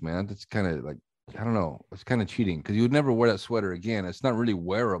counts, man. That's kind of like, I don't know. It's kind of cheating because you would never wear that sweater again. It's not really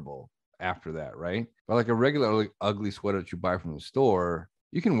wearable after that, right? But like a regular ugly sweater that you buy from the store,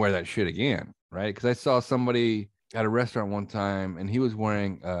 you can wear that shit again, right? Because I saw somebody at a restaurant one time and he was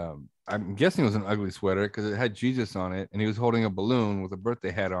wearing, I'm guessing it was an ugly sweater because it had Jesus on it and he was holding a balloon with a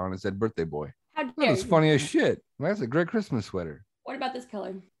birthday hat on. It said birthday boy. How That dare was you. funny as shit. Man, that's a great Christmas sweater. What about this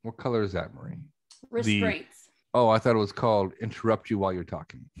color? What color is that, Marie? Restraints. Oh, I thought it was called interrupt you while you're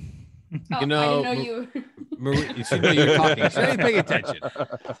talking. Oh, You know, I didn't know you. Marie, she know you're talking. She ain't paying attention.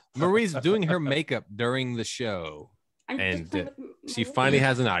 Marie's doing her makeup during the show. I'm just And, playing with my She wig. finally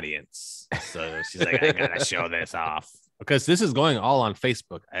has an audience, so she's like, I gotta show this off because this is going all on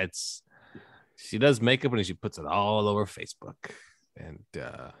Facebook. She does makeup and she puts it all over Facebook, and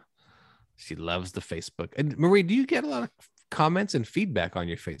she loves the Facebook. And Marie, do you get a lot of comments and feedback on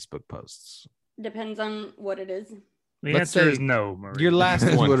your Facebook posts? Depends on what it is. The Let's answer is say no, Marie. Your last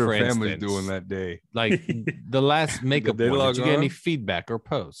That's one, what her for family's instance, doing that day. like the last makeup they one. log Did you get any on? feedback or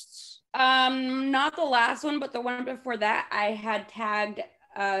posts? Not the last one, but the one before that, I had tagged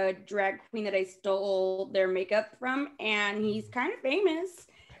a drag queen that I stole their makeup from, and he's kind of famous.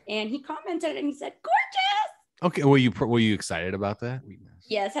 And he commented and he said, "Gorgeous." Okay, were you excited about that?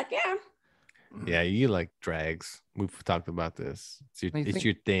 Yes, heck yeah. Yeah, you like drags. We've talked about this. It's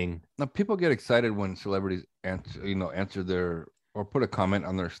your thing. Now, people get excited when celebrities answer their or put a comment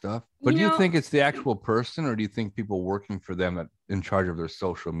on their stuff. But You do you know- think it's the actual person, or do you think people working for them that in charge of their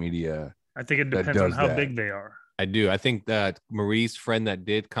social media? I think it that depends on does how that? big they are. I do. I think that Marie's friend that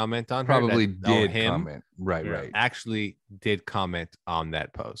did comment on her, Probably did him, comment. Right, Yeah. right. actually did comment on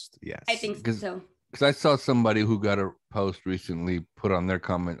that post. Yes. I think 'Cause- so. Because I saw somebody who got a post recently put on their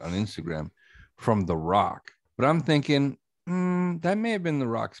comment on Instagram from The Rock. But I'm thinking that may have been The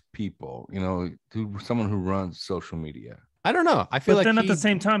Rock's people, someone who runs social media. I don't know. I feel But like then at the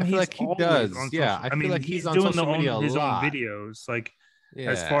same time, I he's feel like he always does. on Yeah, social- I feel like he's on doing social media a his lot. own videos. Like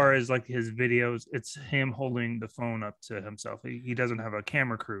As far as like his videos, it's him holding the phone up to himself. He doesn't have a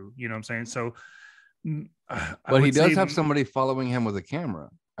camera crew. You know what I'm saying? So, but he does have somebody following him with a camera.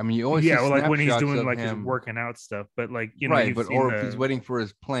 I mean, you always see like when he's doing of like his him. working out stuff. But like you know, right? But or if he's waiting for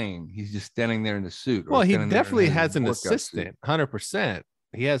his plane, he's just standing there in the suit. Well, he definitely has an assistant, 100%.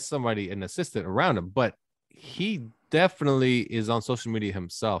 He has an assistant around him, but he definitely is on social media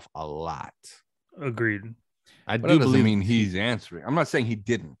himself a lot. Agreed. I do believe mean he's answering. I'm not saying he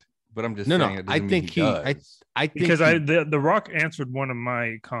didn't, but I'm just saying I think he does. I think because the Rock answered one of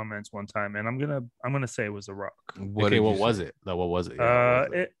my comments one time, and I'm gonna say it was the Rock. What was it? No, what was it?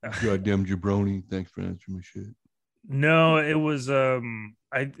 Goddamn jabroni! Thanks for answering my shit. No, it was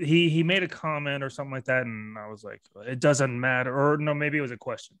he made a comment or something like that, and I was like, it doesn't matter. Or no, maybe it was a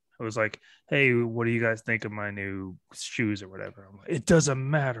question. It was like, hey, what do you guys think of my new shoes or whatever? I'm like, it doesn't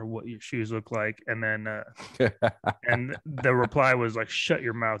matter what your shoes look like. And then and the reply was like, shut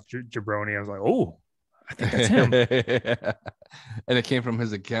your mouth, jabroni. I was like, oh, I think that's him. And it came from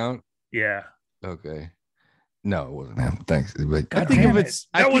his account. Yeah. Okay. No, it wasn't him. Thanks. I think if it's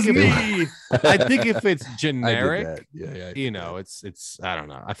I think if it's generic, it's I don't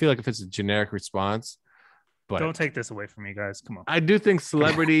know. I feel like if it's a generic response, but don't take this away from me, guys. Come on. I do think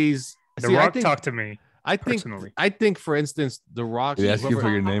celebrities The Rock talk to me. I think for instance, The Rock ask you for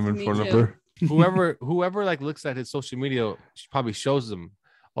your name and phone number. Whoever like looks at his social media probably shows them,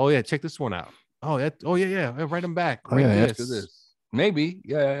 oh yeah, check this one out. Write them back. This. Maybe.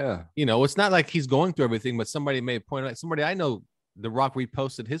 Yeah. You know, it's not like he's going through everything, but somebody may point out, somebody I know, The Rock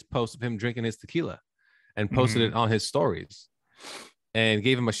reposted his post of him drinking his tequila and posted it on his stories and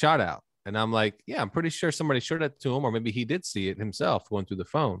gave him a shout out. And I'm like, yeah, I'm pretty sure somebody showed that to him, or maybe he did see it himself going through the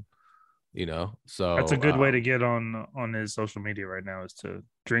phone, you know? So that's a good way to get on his social media right now, is to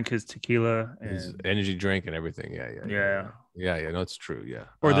drink his tequila and his energy drink and everything. Yeah. No, it's true. Yeah.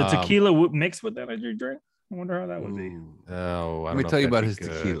 Or the tequila mixed with that energy drink. I wonder how that would be. Oh, let me tell you about his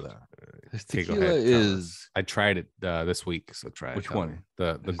tequila. His tequila is. I tried it this week, so try it. Which one?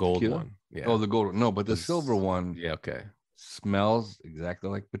 The gold tequila? One. Yeah. Oh, the gold one. No, but the silver one. Yeah. Okay. Smells exactly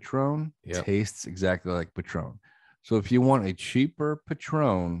like Patron. Yep. Tastes exactly like Patron. So if you want a cheaper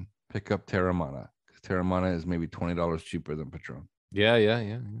Patron, pick up Terramana. Terramana is maybe $20 cheaper than Patron. Yeah.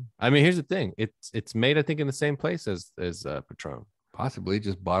 I mean, here's the thing. It's made, I think, in the same place as Patron. Possibly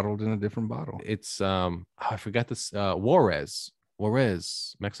just bottled in a different bottle. It's I forgot this Juarez,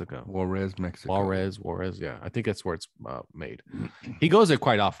 Mexico. Juarez. Yeah, I think that's where it's made. He goes there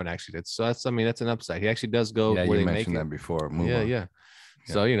quite often, actually. That's an upside. He actually does go. Yeah, where you they mentioned make that before. Yeah.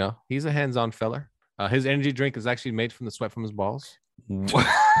 So you know, he's a hands-on feller. His energy drink is actually made from the sweat from his balls.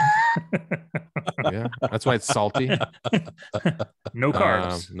 Yeah, that's why it's salty. No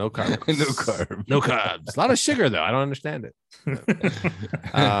carbs. No carbs. A lot of sugar though. I don't understand it.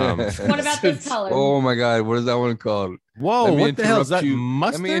 What about this color? Oh my god, what is that one called? Whoa, what the hell is that?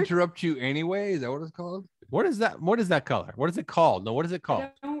 Mustard? Let me interrupt you anyway. Is that what it's called? What is that? What is that color? What is it called? No, what is it called?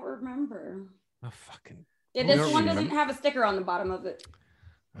 I don't remember. Oh, fucking. Yeah, this one doesn't have a sticker on the bottom of it.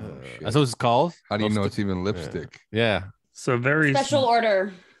 That's what it's called. How do you know it's even lipstick? Yeah. So very special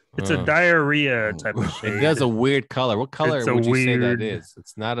order. It's a diarrhea type of shade. It has a weird color. What color would you say that is?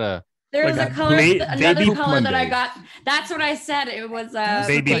 It's not a. There's a color, another color that I got. That's what I said. It was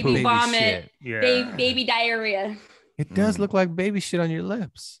baby poop. Vomit, baby diarrhea. It does look like baby shit on your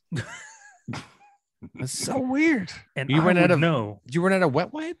lips. That's so weird. And you run out of Did you run out of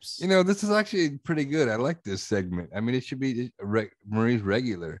wet wipes? You know, this is actually pretty good. I like this segment. I mean, it should be Marie's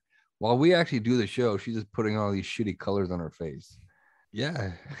regular. While we actually do the show, she's just putting all these shitty colors on her face.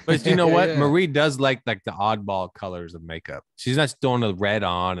 Yeah. But you know what? Yeah. Marie does like the oddball colors of makeup. She's not throwing the red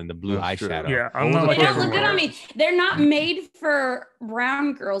on and the blue eyeshadow. Yeah, they don't look good on me. They're not made for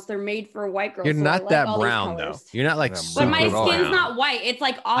brown girls. They're made for white girls. You're not that brown though. You're not like super. But my skin's brown. not white. It's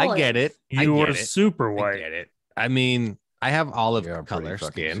like olive. I get it. You are super white. I get it. I mean, I have olive color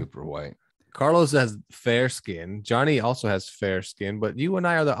skin. Super white. Carlos has fair skin. Johnny also has fair skin, but you and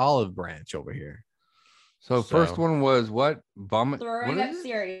I are the olive branch over here. So first one was what? Vomit. Throwing up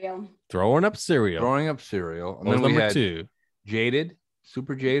cereal. Throwing up cereal. And then number 2. Jaded.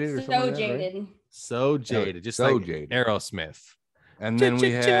 Super jaded or something. So jaded. Right? So jaded. Just so like jaded. Aerosmith. And then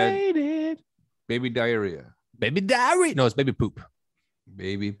we had jaded. Baby diarrhea. Baby diarrhea. No, it's baby poop.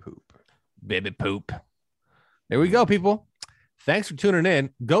 Baby poop. Baby poop. There we go, people. Thanks for tuning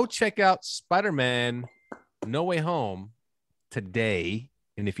in. Go check out Spider-Man No Way Home today.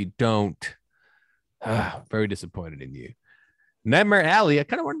 And if you don't, very disappointed in you. Nightmare Alley. I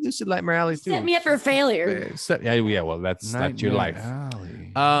kind of want to do some Nightmare Alley too. Set me up for failure. Yeah. Well, that's your life.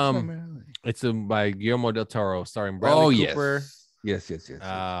 Alley. It's by Guillermo del Toro, starring Bradley Cooper, Yes.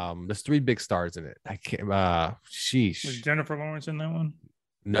 There's 3 big stars in it. I can't. Was Sheesh. Jennifer Lawrence in that one?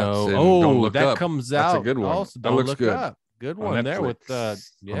 No. That's in Don't Look that Up. comes That's a out. good one. Also, That Don't looks Look good. Up. Good On one there with Netflix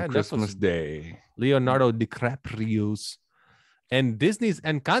yeah, on Christmas Netflix. Day. Leonardo DiCaprio's. And Disney's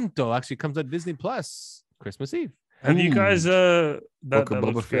Encanto actually comes at Disney Plus Christmas Eve. Have you guys that Book of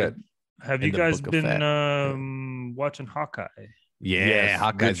Boba looks Fett. good. Have In you the guys Book of Fett. been watching Hawkeye? Yeah, Yes,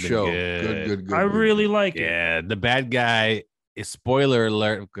 Hawkeye's good been show. good. Good. I really like it. Yeah, the bad guy is spoiler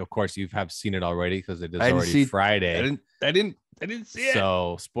alert. Of course, you have seen it already because it is I didn't already see- Friday. I didn't see it.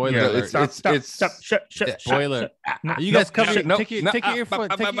 So spoiler Yeah, alert. Stop. Shut. Spoiler. No, You guys cover your, no, take your no,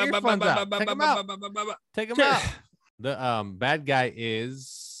 earphones out. Take them out. Take them out. The bad guy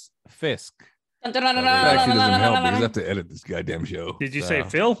is Fisk. That actually doesn't help because I have to edit this goddamn show. Did you So- say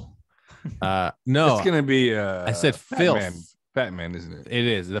Phil? No, It's gonna be I said Fat filth. Man. Fat Man, isn't it? It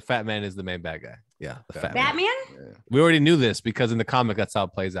is. The fat man is the main bad guy. Yeah, the fat man. Batman? We already knew this because in the comic, that's how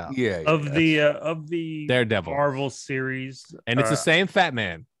it plays out. Yeah. Of the Daredevil. Marvel series, And it's the same fat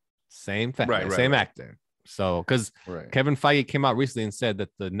man. Same fat man. Right, Same right. actor. So, because right. Kevin Feige came out recently and said that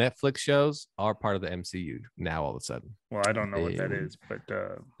the Netflix shows are part of the MCU now all of a sudden. Well, I don't know what that is, but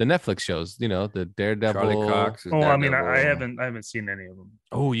The Netflix shows, you know, the Daredevil. Charlie Cox. Is I mean, Daredevil. I haven't seen any of them.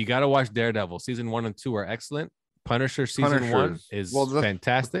 Oh, you got to watch Daredevil. Season 1 and 2 are excellent. Punisher season 1 Punisher's- is well, that's-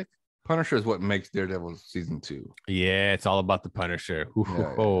 fantastic. Punisher is what makes Daredevil season 2. Yeah, it's all about the Punisher. Ooh,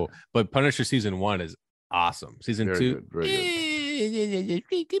 Yeah. But Punisher season 1 is awesome. Season Very 2, good, very good.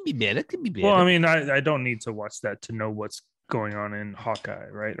 it could be better. Could be better. Well, I mean, I don't need to watch that to know what's going on in Hawkeye,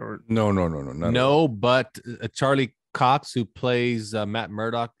 right? Or No. Not at all. no, but Charlie Cox, who plays Matt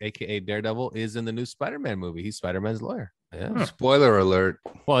Murdock, aka Daredevil, is in the new Spider-Man movie. He's Spider-Man's lawyer. Yeah. Spoiler alert.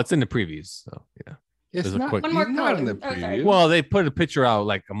 Well, it's in the previews. So yeah. It's There's a not, quick- One more he's not in the color. Oh, sorry. preview. Well, they put a picture out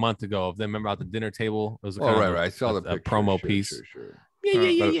like a month ago of them. Remember at the dinner table? It was Oh, kind of right. I saw the a picture. promo Sure, piece. Sure.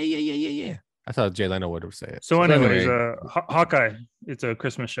 Yeah. I thought Jay Leno would have said it. so, anyways, anyway. Hawkeye. It's a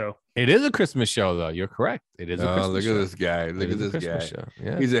Christmas show. It is a Christmas show, though. You're correct. It is a Oh, Christmas look show. at this guy. It Look is at a this Christmas guy. show.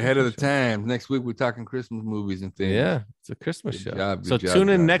 Yeah, He's it's a ahead of the Christmas show. time. Next week we're talking Christmas movies and things. Yeah, it's a Christmas Good show. job, So good job, tune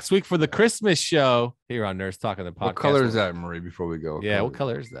in John. next week for the Christmas show here on Nerds Talking the Podcast. What color is that, Marie? Before we go. Yeah, what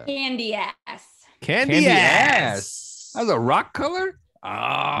color is that? Candy ass. Candy ass. That's a rock color.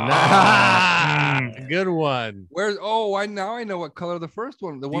 Nah. Good one. Where's? Oh, I know what color the first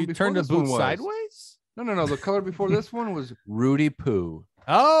one. The one You before turned the this one boot was. sideways? No. The color before this one was Rudy Poo.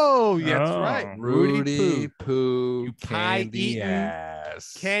 Oh, yeah, that's Oh. right. Rudy Poo. You Candy pie-eating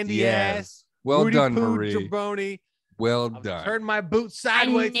ass. Candy Yes. ass. Well Rudy done, Poo Marie. Jabroni. Well I've done. turned my boot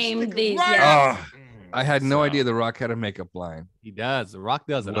sideways. named Stick these, right. yes. Ah, I had no idea The Rock had a makeup line. He does. The Rock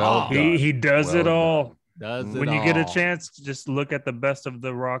does it Well all. done. He does Well it done. all. Does it When you get a all. chance, just look at the best of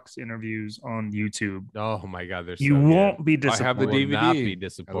the Rock's interviews on YouTube. Oh my God, they're You so won't be I have the disappointed. Will DVD. not be I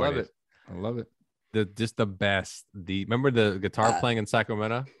disappointed. love it. Just the best. Remember the guitar playing in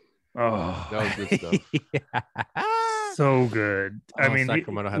Sacramento? Oh, That was good stuff. Yeah. so good. I Oh, mean,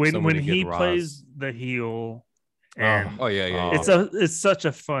 Sacramento had when so when many good he Raws. plays the heel, and Oh yeah. it's such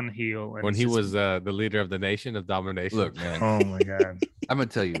a fun heel. And When it's he just- was the leader of the nation of domination. Look, man. oh my god, I'm gonna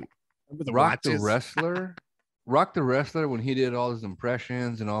tell you, Remember the Rock the watches? wrestler. Rock the wrestler when he did all his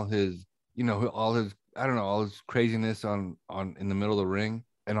impressions and all his, all his craziness on in the middle of the ring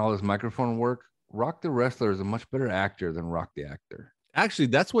and all his microphone work. Rock the wrestler is a much better actor than Rock the actor. Actually,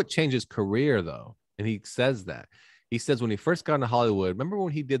 that's what changed his career, though. And he says that. He says when he first got into Hollywood, remember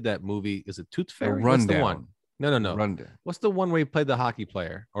when he did that movie? Is it Tooth A Fairy? What's the rundown. one? No. Rundown. What's the one where he played the hockey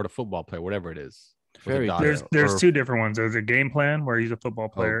player or the football player, whatever it is? With the Fairy daughter? Tale. there's Or- two different ones. There's a Game Plan where he's a football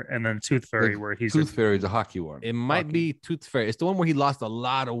player, and then Tooth Fairy where he's Tooth Fairy is a hockey one. It might be Tooth Fairy. It's the one where he lost a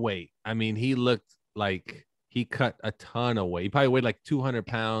lot of weight. I mean, he looked like he cut a ton of weight. He probably weighed like 200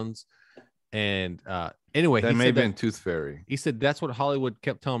 pounds. And anyway, That he may said have that, been Tooth Fairy. he said that's what Hollywood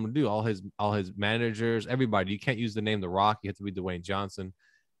kept telling him to do. All his managers, everybody. You can't use the name The Rock. You have to be Dwayne Johnson.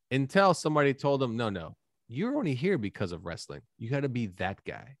 Until somebody told him, no, you're only here because of wrestling. You got to be that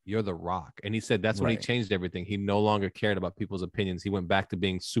guy. You're The Rock. And he said that's when he Right. changed everything. He no longer cared about people's opinions. He went back to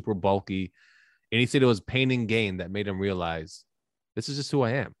being super bulky. And he said it was pain and gain that made him realize this is just who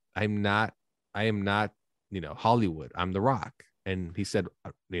I am. I am not, Hollywood. I'm The Rock. And he said,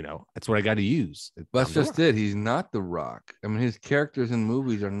 that's what I got to use. That's I'm The just Rock. it. He's not The Rock. I mean, his characters in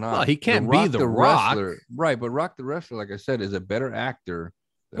movies are not. Well, he can't be The Rock. wrestler. Right, but Rock the wrestler, like I said, is a better actor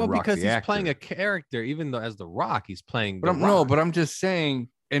than Well, Rock because the he's actor. playing a character, even though as The Rock, he's playing But The I'm, Rock. no, but I'm just saying,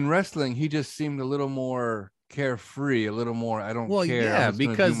 in wrestling, he just seemed a little more carefree, a little more. I don't Well, care. yeah, I'm just gonna do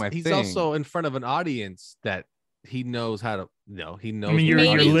because my he's thing. also in front of an audience that he knows how to, he knows. I mean, what you're the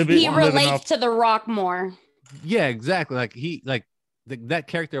Maybe audience living- he wants. living relates off- to The Rock more. Yeah, exactly. Like that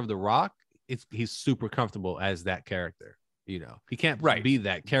character of The Rock, he's super comfortable as that character. You know, he can't be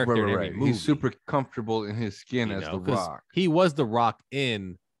that character in every movie. He's super comfortable in his skin as The Rock. He was The Rock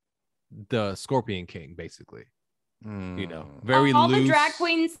in the Scorpion King, basically. You know, very all loose. the drag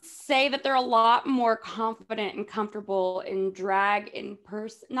queens say that they're a lot more confident and comfortable in drag in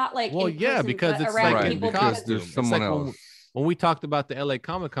person, not like in person, because but it's around like people because there's someone else. When we talked about the LA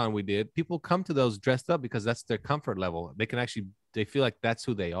Comic Con we did, people come to those dressed up because that's their comfort level. They feel like that's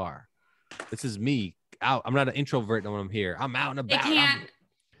who they are. This is me out. I'm not an introvert when I'm here. I'm out and about.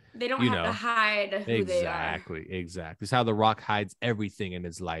 They don't have to hide who they are. Exactly. It's how The Rock hides everything in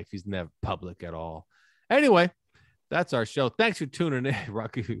his life. He's never public at all. Anyway, that's our show. Thanks for tuning in.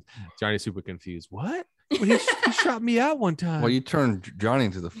 Rocky, Johnny's super confused. What? Well, he shot me out one time. Well, you turned Johnny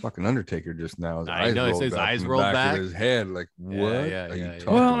into the fucking Undertaker just now. I know. His eyes rolled back. Of his head. Like, what?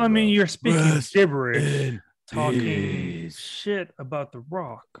 Well, I mean, you're speaking gibberish, talking shit about The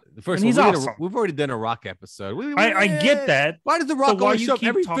Rock. First, he's awesome. We've already done a Rock episode. I get that. Why does The Rock always show up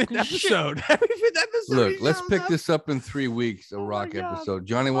every talking fifth episode? Every fifth episode. Look, let's pick this up in 3 weeks. A Rock episode.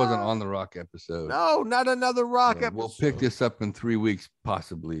 Johnny wasn't on the Rock episode. No, not another Rock episode. We'll pick this up in 3 weeks,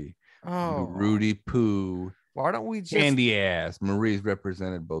 possibly. Oh, Rudy Poo. Why don't we just Candy ass? Marie's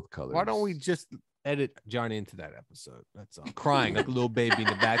represented both colors. Why don't we just edit Johnny into that episode? That's all. Crying like a little baby in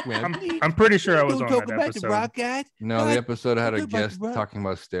the background. I'm pretty sure I was on that episode. Rock guy. No, the episode had a guest talking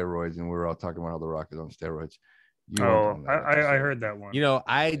about steroids, and we were all talking about how The Rock is on steroids. I heard that one. You know,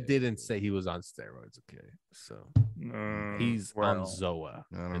 I didn't say he was on steroids. Okay, so he's on Zoa.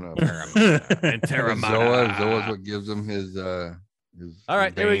 I don't know. And Terramana. Zoa's what gives him his all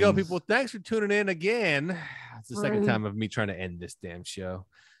right, there we go, people. Thanks for tuning in again. It's the second time of me trying to end this damn show.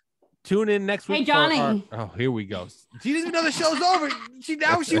 Tune in next week. Hey, Johnny. Here we go. She doesn't even know the show's over.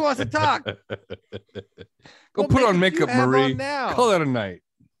 She wants to talk. Go put on makeup, Marie. Call it a night.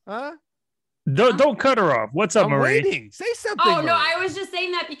 Huh? Don't cut her off. What's up, Marie? Waiting. Say something. Oh, Marie. no, I was just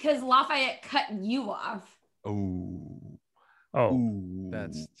saying that because Lafayette cut you off.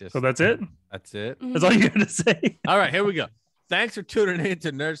 That's just. So that's it? That's it. That's all you got to say. All right, here we go. Thanks for tuning in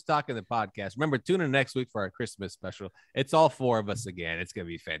to Nerds Talking the Podcast. Remember, tune in next week for our Christmas special. It's all 4 of us again. It's going to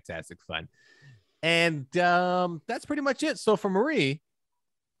be fantastic fun. And that's pretty much it. So for Marie.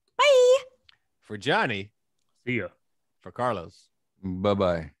 Bye. For Johnny. See ya. For Carlos.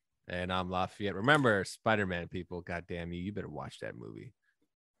 Bye-bye. And I'm Lafayette. Remember, Spider-Man, people, goddamn you better watch that movie.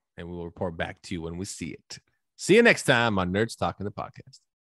 And we will report back to you when we see it. See you next time on Nerds Talking the Podcast.